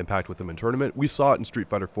a real impact with him in tournament. We saw it in Street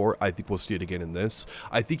Fighter 4. I think we'll see it again in this.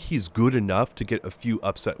 I think he's good enough to get a few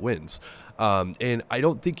upset wins. And I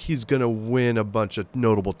don't think he's going to win a bunch of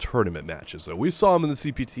notable tournament matches. So we saw him in the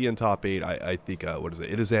CPT in top 8. I think,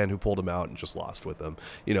 Itazan who pulled him out and just lost with him.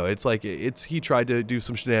 It's like he tried to do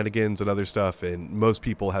some shenanigans and other stuff, and most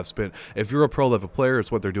people have spent, if you're a pro level player,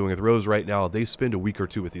 it's what they're doing with Rose right now. They spend a week or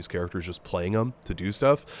two with these characters just playing them to do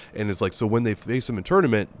stuff. And it's like, so when they face them in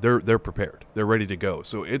tournament, they're prepared. They're ready to go.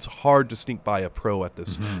 So it's hard to sneak by a pro at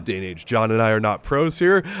this day and age. John and I are not pros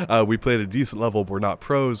here. We played at a decent level, but we're not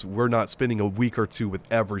pros. We're not spending a week or two with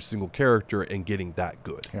every single character and getting that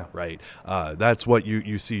good, right? That's what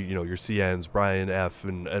you see, your CNs, Brian F,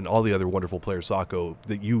 and all the other wonderful players, Sako,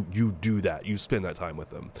 that you do that. You spend that time with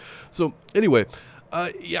them. So anyway,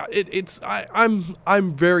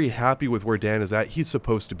 I'm very happy with where Dan is at. He's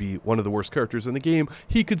supposed to be one of the worst characters in the game.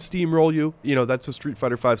 He could steamroll you. That's a Street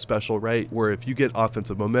Fighter V special, right? Where if you get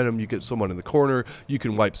offensive momentum, you get someone in the corner, you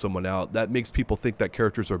can wipe someone out. That makes people think that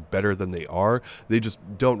characters are better than they are. They just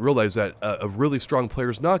don't realize that a really strong player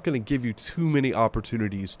is not going to give you too many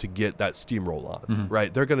opportunities to get that steamroll on,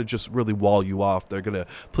 right? They're going to just really wall you off. They're going to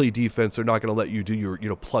play defense. They're not going to let you do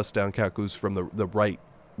your plus down kakus from the right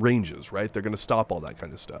ranges, right? They're going to stop all that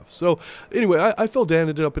kind of stuff. So anyway, I feel Dan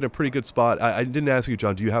ended up in a pretty good spot. I didn't ask you,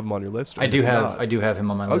 John, do you have him on your list? I do have him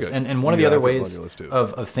on my list. And one of the other ways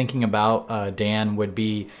of thinking about Dan would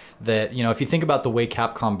be that, if you think about the way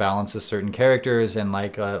Capcom balances certain characters, and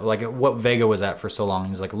like what Vega was at for so long,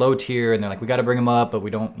 he's like low tier, and they're like, we got to bring him up, but we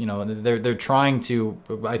don't, they're trying to,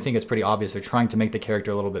 I think it's pretty obvious, they're trying to make the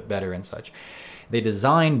character a little bit better and such. They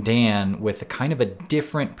designed Dan with a kind of a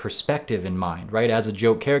different perspective in mind, right? As a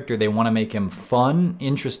joke character, they want to make him fun,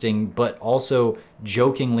 interesting, but also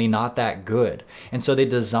jokingly not that good. And so they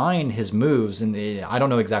design his moves, and I don't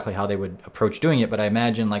know exactly how they would approach doing it, but I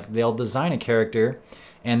imagine like they'll design a character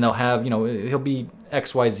and they'll have, he'll be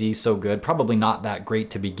XYZ so good, probably not that great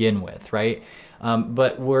to begin with, right?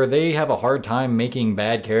 But where they have a hard time making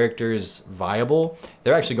bad characters viable,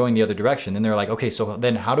 they're actually going the other direction. Then they're like, okay, so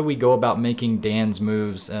then how do we go about making Dan's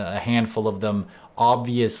moves, a handful of them,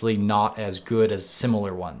 obviously not as good as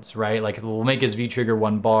similar ones, right? Like we'll make his V-trigger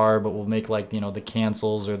one bar, but we'll make like, the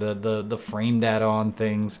cancels or the frame data on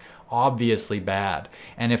things obviously bad.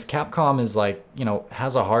 And if Capcom is like,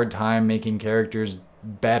 has a hard time making characters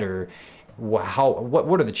better, what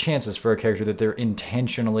are the chances for a character that they're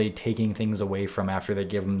intentionally taking things away from after they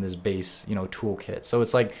give them this base toolkit? So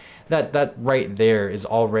it's like that right there is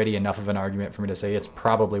already enough of an argument for me to say it's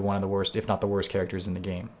probably one of the worst, if not the worst, characters in the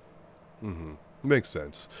game. Makes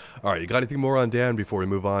sense. All right, you got anything more on Dan before we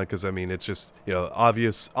move on? Because it's just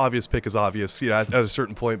obvious pick is obvious at a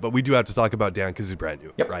certain point, but we do have to talk about Dan because he's brand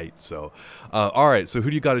new, right? So all right, so who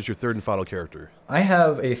do you got as your third and final character? I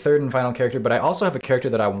have a third and final character, but I also have a character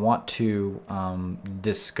that I want to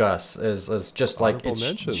discuss as just like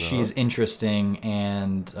she's interesting,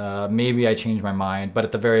 and maybe I change my mind, but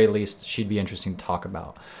at the very least she'd be interesting to talk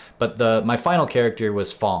about. But my final character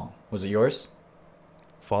was Fong. Was it yours?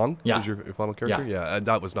 Fong? Yeah. Was your final character? Yeah, and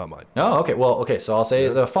that was not mine. Oh, okay. Well, okay, so I'll say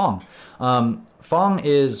the Fong. Fong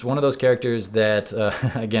is one of those characters that,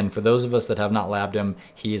 again, for those of us that have not labbed him,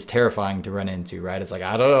 he is terrifying to run into, right? It's like,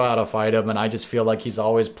 I don't know how to fight him, and I just feel like he's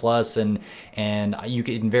always plus, and you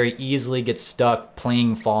can very easily get stuck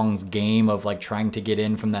playing Fong's game of like trying to get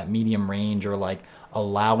in from that medium range, or like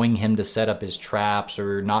allowing him to set up his traps,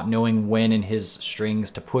 or not knowing when in his strings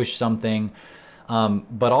to push something.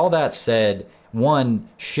 But all that said, One,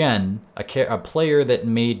 Shen, a player that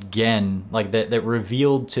made Gen, like that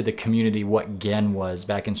revealed to the community what Gen was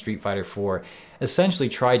back in Street Fighter 4, essentially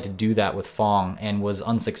tried to do that with Fong and was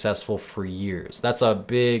unsuccessful for years. That's a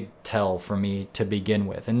big tell for me to begin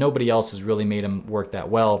with, and nobody else has really made him work that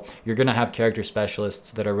well. You're going to have character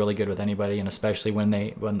specialists that are really good with anybody, and especially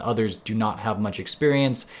when others do not have much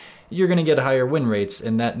experience, you're going to get higher win rates,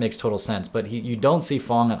 and that makes total sense. But you don't see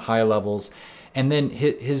Fong at high levels. And then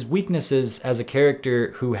his weaknesses as a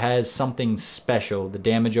character who has something special, the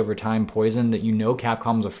damage over time poison that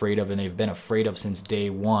Capcom's afraid of and they've been afraid of since day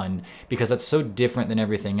one, because that's so different than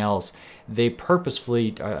everything else. They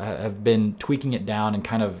purposefully have been tweaking it down and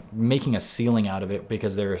kind of making a ceiling out of it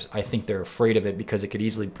because I think they're afraid of it because it could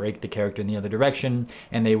easily break the character in the other direction,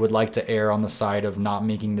 and they would like to err on the side of not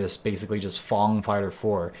making this basically just Fong Fighter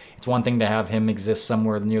 4. It's one thing to have him exist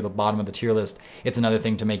somewhere near the bottom of the tier list. It's another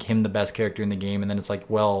thing to make him the best character in the game, and then it's like,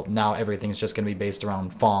 well, now everything's just going to be based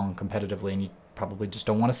around Fong competitively, and you probably just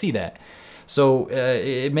don't want to see that. So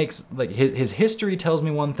it makes, like, his history tells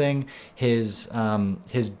me one thing, his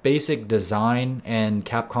basic design and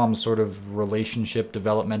Capcom's sort of relationship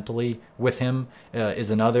developmentally with him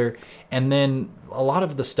is another, and then a lot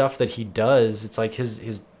of the stuff that he does, it's like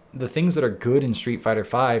the things that are good in Street Fighter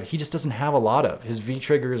V, he just doesn't have a lot of. His V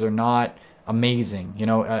triggers are not amazing,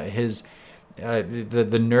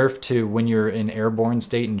 the nerf to when you're in airborne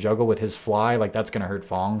state and juggle with his fly, like, that's gonna hurt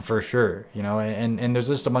Fong for sure, and there's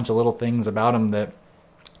just a bunch of little things about him that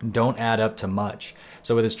don't add up to much.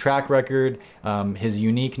 So with his track record, his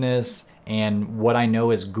uniqueness, and what I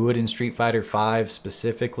know is good in Street Fighter V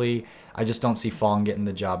specifically, I just don't see Fong getting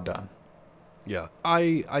the job done. Yeah,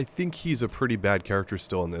 I think he's a pretty bad character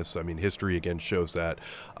still in this. I mean, history again shows that.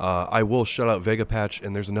 I will shout out Vega Patch,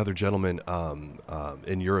 and there's another gentleman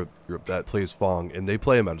in Europe that plays Fong, and they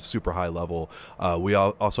play him at a super high level. We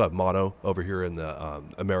also have Mono over here in the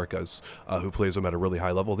Americas who plays him at a really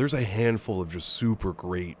high level. There's a handful of just super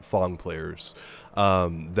great Fong players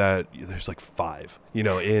that there's like 5,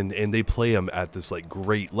 and they play him at this like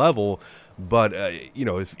great level. But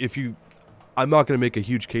if you I'm not going to make a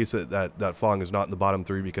huge case that Fong is not in the bottom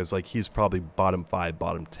 3 because like he's probably bottom 5,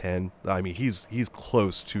 bottom 10. I mean, he's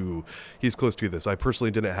close to this. I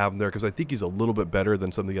personally didn't have him there because I think he's a little bit better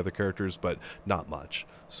than some of the other characters, but not much.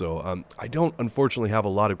 So I don't unfortunately have a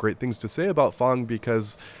lot of great things to say about Fong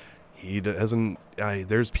because he doesn't.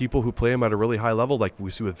 There's people who play him at a really high level, like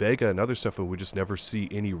we see with Vega and other stuff, and we just never see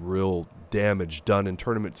any real damage done in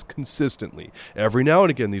tournaments consistently. Every now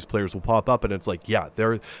and again, these players will pop up, and it's like, yeah,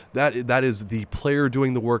 that is the player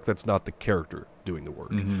doing the work. That's not the character doing the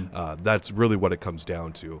work. Mm-hmm. That's really what it comes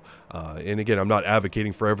down to. And again, I'm not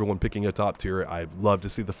advocating for everyone picking a top tier. I'd love to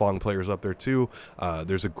see the Fong players up there too.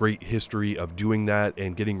 There's a great history of doing that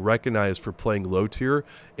and getting recognized for playing low tier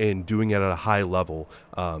and doing it at a high level.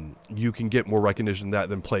 You can get more recognition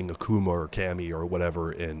than playing Akuma or Kami or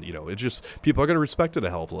whatever, and it just, people are going to respect it a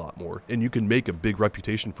hell of a lot more, and you can make a big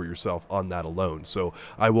reputation for yourself on that alone. So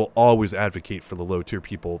I will always advocate for the low tier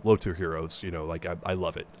people, low tier heroes. Like I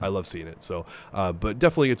love it. I love seeing it. So but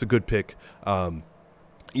definitely it's a good pick,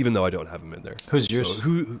 even though I don't have him in there. Who's yours?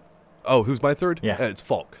 So who's my third? Yeah, it's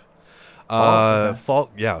Falk. Okay.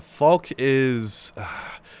 Falk. Yeah, Falk is.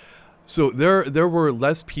 So there were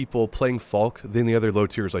less people playing Falk than the other low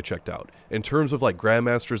tiers I checked out. In terms of like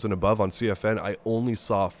Grandmasters and above on CFN, I only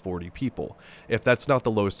saw 40 people. If that's not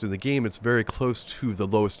the lowest in the game, it's very close to the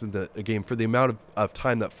lowest in the game for the amount of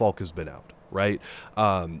time that Falk has been out, right?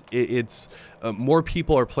 It's more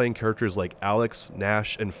people are playing characters like Alex,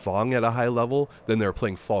 Nash, and Fong at a high level than they're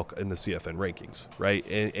playing Falk in the CFN rankings, right?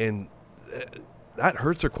 And that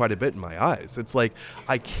hurts her quite a bit in my eyes. It's like,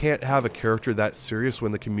 I can't have a character that serious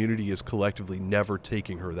when the community is collectively never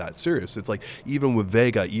taking her that serious. It's like, even with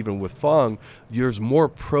Vega, even with Fong, there's more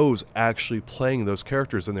pros actually playing those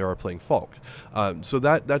characters than there are playing Falk. So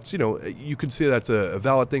that's, you can say that's a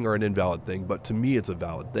valid thing or an invalid thing, but to me, it's a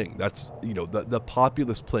valid thing. That's, the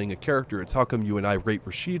populace playing a character. It's how come you and I rate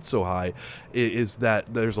Rashid so high, is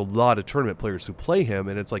that there's a lot of tournament players who play him,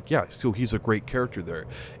 and it's like, yeah, so he's a great character there.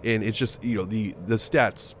 And it's just, the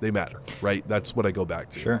stats, they matter, right? That's what I go back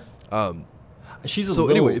to. Sure. She's a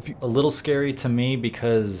little scary to me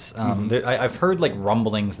because I've heard like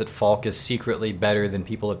rumblings that Falk is secretly better than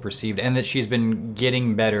people have perceived, and that she's been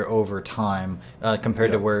getting better over time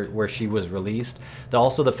compared to where she was released.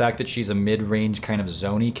 Also, the fact that she's a mid-range kind of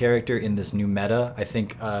zony character in this new meta, I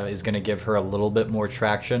think is going to give her a little bit more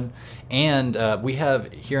traction. And we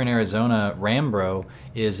have here in Arizona, Rambro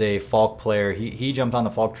is a Falk player. He jumped on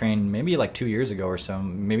the Falk train maybe like 2 years ago or so,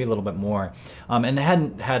 maybe a little bit more, and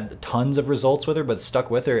hadn't had tons of results with her, but stuck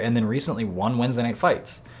with her, and then recently won Wednesday Night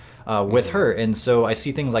Fights. with her. And so I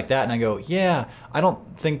see things like that and I go, yeah, I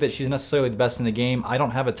don't think that she's necessarily the best in the game. I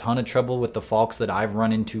don't have a ton of trouble with the Falks that I've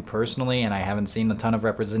run into personally, and I haven't seen a ton of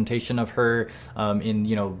representation of her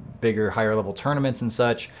in, bigger, higher level tournaments and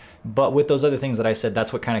such. But with those other things that I said,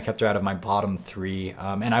 that's what kind of kept her out of my bottom 3.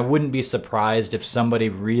 And I wouldn't be surprised if somebody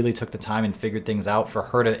really took the time and figured things out for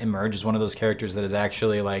her to emerge as one of those characters that is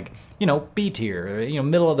actually like, B tier,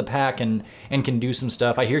 middle of the pack and can do some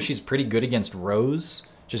stuff. I hear she's pretty good against Rose,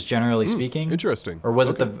 just generally speaking. Interesting. Or was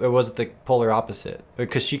it the polar opposite?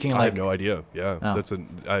 Because she can I have no idea. Yeah,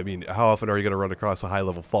 how often are you going to run across a high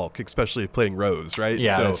level Falk, especially playing Rose, right?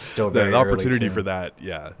 Yeah, so it's still very the opportunity early for that.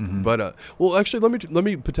 Yeah, but well, actually, let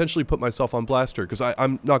me potentially put myself on blaster because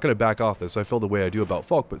I'm not going to back off this. I feel the way I do about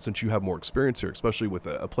Falk, but since you have more experience here, especially with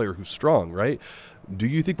a player who's strong, right? Do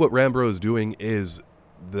you think what Rambro is doing is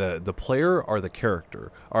the player or the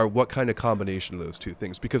character, or what kind of combination of those two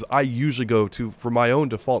things? Because I usually go to, for my own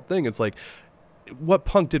default thing, it's like what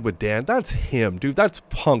Punk did with Dan, that's him, dude. That's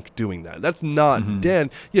Punk doing that. That's not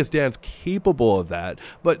Dan. Yes, Dan's capable of that,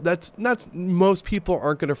 but that's most people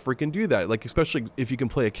aren't going to freaking do that. Like, especially if you can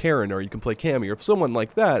play a Karen or you can play Cammy or someone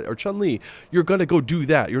like that, or Chun-Li, you're going to go do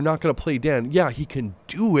that. You're not going to play Dan. Yeah, he can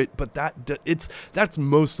do it, but that's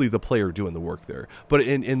mostly the player doing the work there. But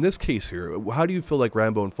in this case here, how do you feel like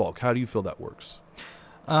Rambo and Falk? How do you feel that works?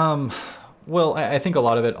 Well, I think a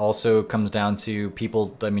lot of it also comes down to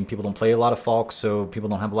people. I mean, people don't play a lot of Falk, so people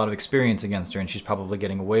don't have a lot of experience against her, and she's probably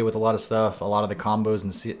getting away with a lot of stuff. A lot of the combos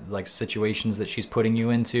and situations that she's putting you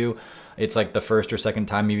into, it's like the first or second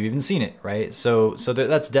time you've even seen it, right? So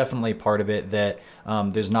that's definitely part of it, that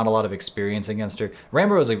there's not a lot of experience against her.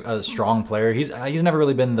 Rambo is a strong player. He's never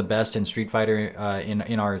really been the best in Street Fighter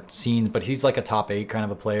in our scenes, but he's like a top 8 kind of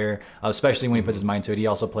a player, especially when he puts his mind to it. He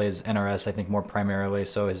also plays NRS, I think, more primarily,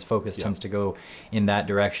 so his focus tends to go in that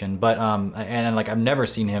direction. But and like I've never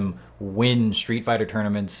seen him win Street Fighter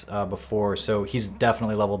tournaments before, so he's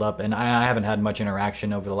definitely leveled up. And I haven't had much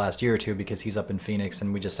interaction over the last year or two because he's up in Phoenix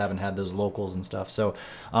and we just haven't had those locals and stuff. So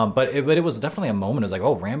but it was definitely a moment. It was like,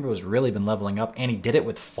 oh, Rambo's really been leveling up, and he did it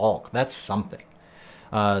with Falk. That's something.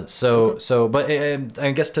 But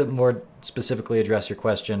I guess to more specifically address your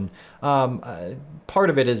question, part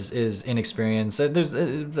of it is inexperience. There's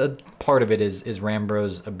part of it is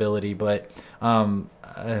Rambro's ability, but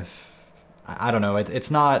I don't know.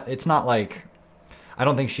 It's not like, I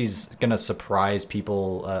don't think she's gonna surprise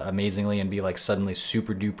people amazingly and be like suddenly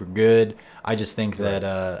super duper good. I just think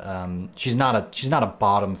that she's not a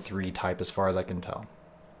bottom 3 type as far as I can tell.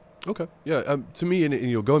 Okay. Yeah. To me,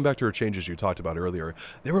 and going back to her changes you talked about earlier,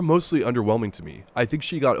 they were mostly underwhelming to me. I think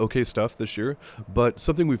she got okay stuff this year, but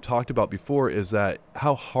something we've talked about before is that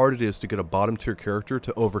how hard it is to get a bottom tier character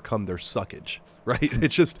to overcome their suckage. Right?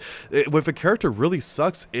 It's just, if a character really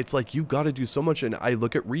sucks, it's like you've got to do so much. And I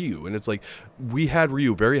look at Ryu, and it's like we had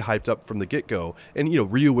Ryu very hyped up from the get-go, and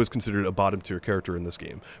Ryu was considered a bottom tier character in this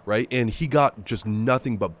game, right? And he got just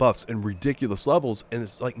nothing but buffs and ridiculous levels, and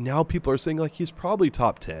it's like now people are saying like he's probably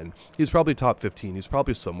top 10, he's probably top 15, he's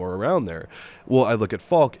probably somewhere around there. Well, I look at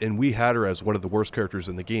Falk, and we had her as one of the worst characters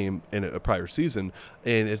in the game in a prior season,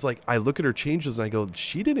 and it's like I look at her changes and I go,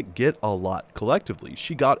 she didn't get a lot collectively.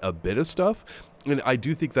 She got a bit of stuff. And I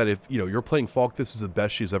do think that if, you're playing Falk, this is the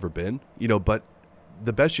best she's ever been, but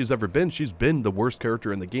the best she's ever been, she's been the worst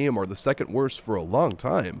character in the game, or the second worst for a long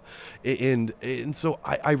time. And so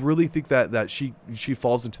I really think that she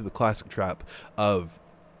falls into the classic trap of,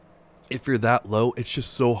 if you're that low, it's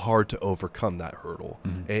just so hard to overcome that hurdle.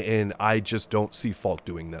 And I just don't see Falk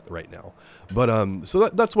doing that right now. But so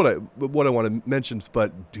that's what I want to mention.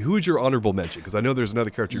 But who's your honorable mention? Because I know there's another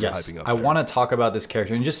character you're hyping up. I want to talk about this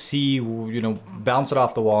character and just see, bounce it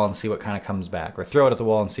off the wall and see what kind of comes back, or throw it at the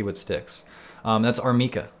wall and see what sticks. That's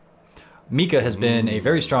Armika. Mika has been a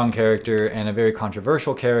very strong character and a very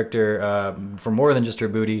controversial character for more than just her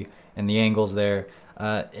booty and the angles there.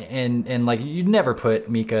 And like, you'd never put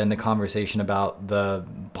Mika in the conversation about the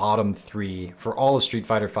bottom 3 for all of Street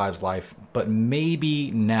Fighter V's life, but maybe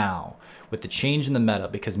now with the change in the meta,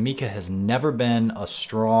 because Mika has never been a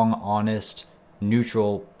strong, honest,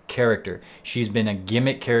 neutral character. She's been a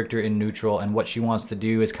gimmick character in neutral, and what she wants to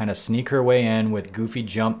do is kind of sneak her way in with goofy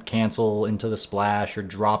jump cancel into the splash, or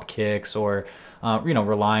drop kicks, or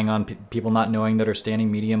relying on people not knowing that her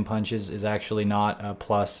standing medium punches is actually not a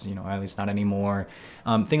plus, at least not anymore.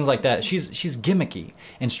 Things like that. She's gimmicky,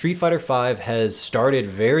 and Street Fighter V has started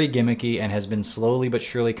very gimmicky and has been slowly but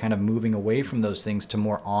surely kind of moving away from those things to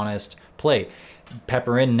more honest, play.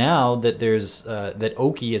 Pepper in now that there's that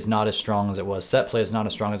Oki is not as strong as it was, set play is not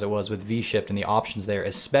as strong as it was with V-Shift and the options there,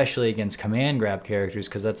 especially against command grab characters,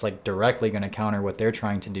 because that's like directly going to counter what they're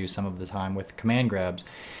trying to do some of the time with command grabs.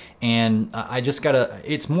 And I just gotta,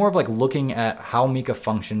 it's more of like looking at how Mika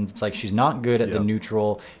functions. It's like she's not good at the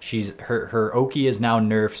neutral. Her Oki is now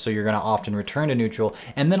nerfed, so you're gonna often return to neutral.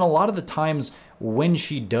 And then a lot of the times when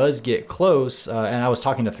she does get close, and I was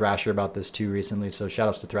talking to Thrasher about this too recently, so shout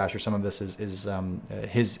outs to Thrasher. Some of this is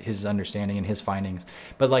his understanding and his findings.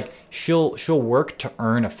 But like she'll work to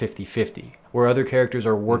earn a 50-50. Where other characters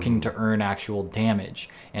are working to earn actual damage.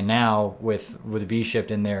 And now, with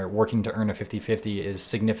V-Shift in there, working to earn a 50-50 is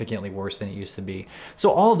significantly worse than it used to be.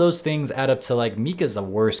 So all of those things add up to, like, Mika's a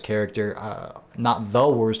worse character. Not the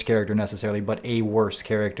worst character necessarily, but a worse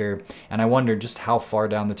character. And I wonder just how far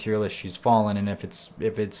down the tier list she's fallen, and if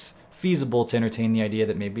it's feasible to entertain the idea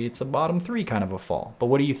that maybe it's a bottom 3 kind of a fall. But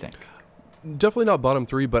what do you think? Definitely not bottom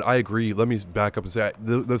 3, but I agree. Let me back up and say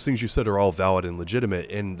those things you said are all valid and legitimate,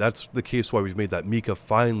 and that's the case why we've made that Mika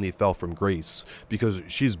finally fell from grace, because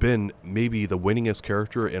she's been maybe the winningest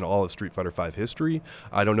character in all of Street Fighter V history.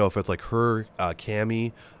 I don't know if it's like her,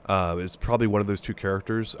 Cammy. It's probably one of those two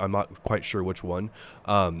characters. I'm not quite sure which one.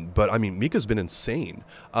 But I mean, Mika's been insane.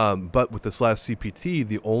 But with this last CPT,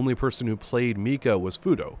 the only person who played Mika was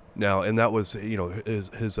Fudo. Now, and that was,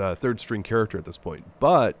 his third string character at this point.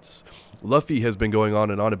 But Luffy has been going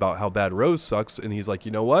on and on about how bad Rose sucks. And he's like,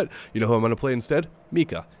 you know what? You know who I'm going to play instead?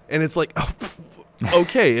 Mika. And it's like, oh,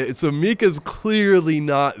 okay, so Mika's clearly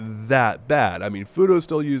not that bad. I mean, Fudo's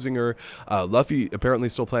still using her. Luffy apparently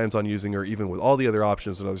still plans on using her, even with all the other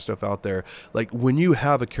options and other stuff out there. Like, when you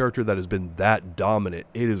have a character that has been that dominant,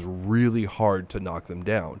 it is really hard to knock them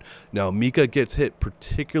down. Now, Mika gets hit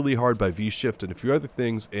particularly hard by V-Shift and a few other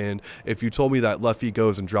things, and if you told me that Luffy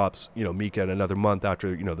goes and drops, Mika in another month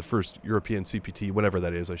after, the first European CPT, whatever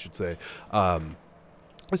that is, I should say,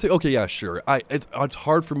 I say, okay, yeah, sure. It's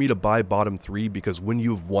hard for me to buy bottom 3 because when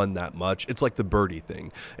you've won that much, it's like the Birdie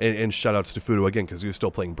thing. And shout outs to Fudo again, because he was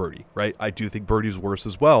still playing Birdie, right? I do think Birdie's worse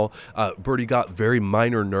as well. Birdie got very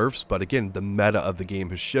minor nerfs, but again, the meta of the game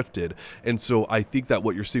has shifted. And so I think that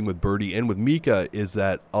what you're seeing with Birdie and with Mika is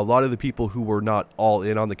that a lot of the people who were not all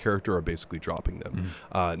in on the character are basically dropping them.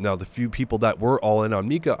 Now, the few people that were all in on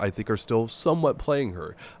Mika, I think are still somewhat playing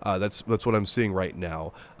her. That's what I'm seeing right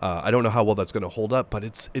now. I don't know how well that's going to hold up, but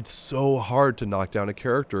it's so hard to knock down a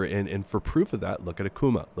character, and for proof of that, look at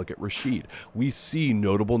Akuma, look at Rashid. We see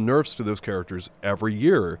notable nerfs to those characters every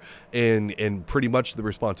year, and pretty much the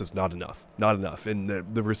response is not enough, and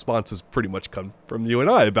the responses pretty much come from you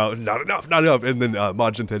and I about not enough, and then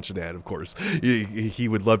Majin Tenshinhan, of course, he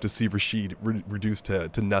would love to see Rashid reduced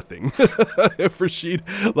to nothing. If Rashid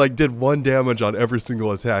did 1 damage on every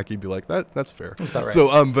single attack, he'd be like, that's fair. That's about right.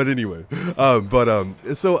 So but anyway,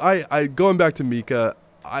 so I going back to Mika,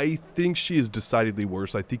 I think she is decidedly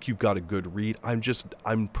worse. I think you've got a good read.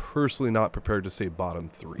 I'm personally not prepared to say bottom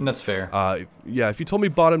 3. That's fair. Yeah, if you told me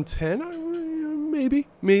bottom 10, maybe,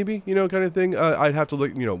 kind of thing. I'd have to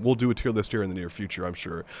look, we'll do a tier list here in the near future, I'm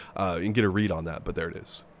sure, and get a read on that, but there it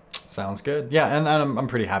is. Sounds good. Yeah, and I'm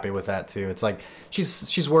pretty happy with that too. It's like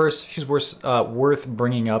she's worse. She's worth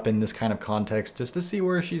bringing up in this kind of context just to see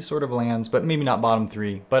where she sort of lands, but maybe not bottom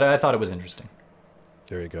 3. But I thought it was interesting.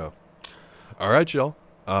 There you go. All right, y'all.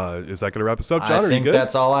 Is that going to wrap us up, John? I think are you good?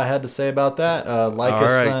 That's all I had to say about that. Like all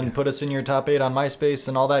us right. and put us in your top 8 on MySpace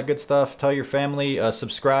and all that good stuff. Tell your family.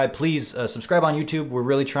 Subscribe. Please subscribe on YouTube. We're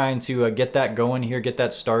really trying to get that going here, get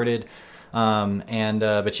that started.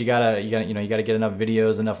 But you gotta get enough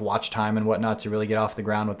videos, enough watch time and whatnot to really get off the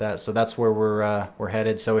ground with that. So that's where we're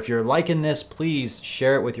headed. So if you're liking this, please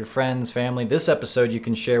share it with your friends, family. This episode you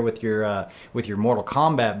can share with your Mortal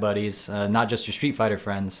Kombat buddies, not just your Street Fighter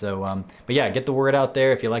friends. So, but yeah, get the word out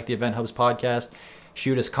there. If you like the Event Hubs podcast,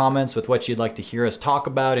 shoot us comments with what you'd like to hear us talk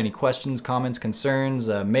about. Any questions, comments, concerns,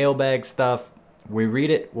 mailbag stuff. We read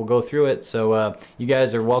it. We'll go through it. So you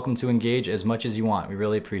guys are welcome to engage as much as you want. We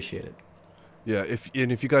really appreciate it. Yeah, if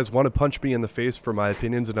you guys want to punch me in the face for my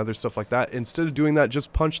opinions and other stuff like that, instead of doing that,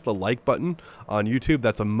 just punch the like button on YouTube.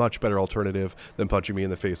 That's a much better alternative than punching me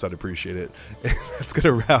in the face. I'd appreciate it. And that's going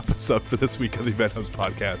to wrap us up for this week of the Event Hubs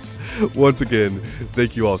podcast. Once again,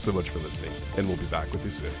 thank you all so much for listening, and we'll be back with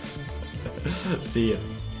you soon. See ya.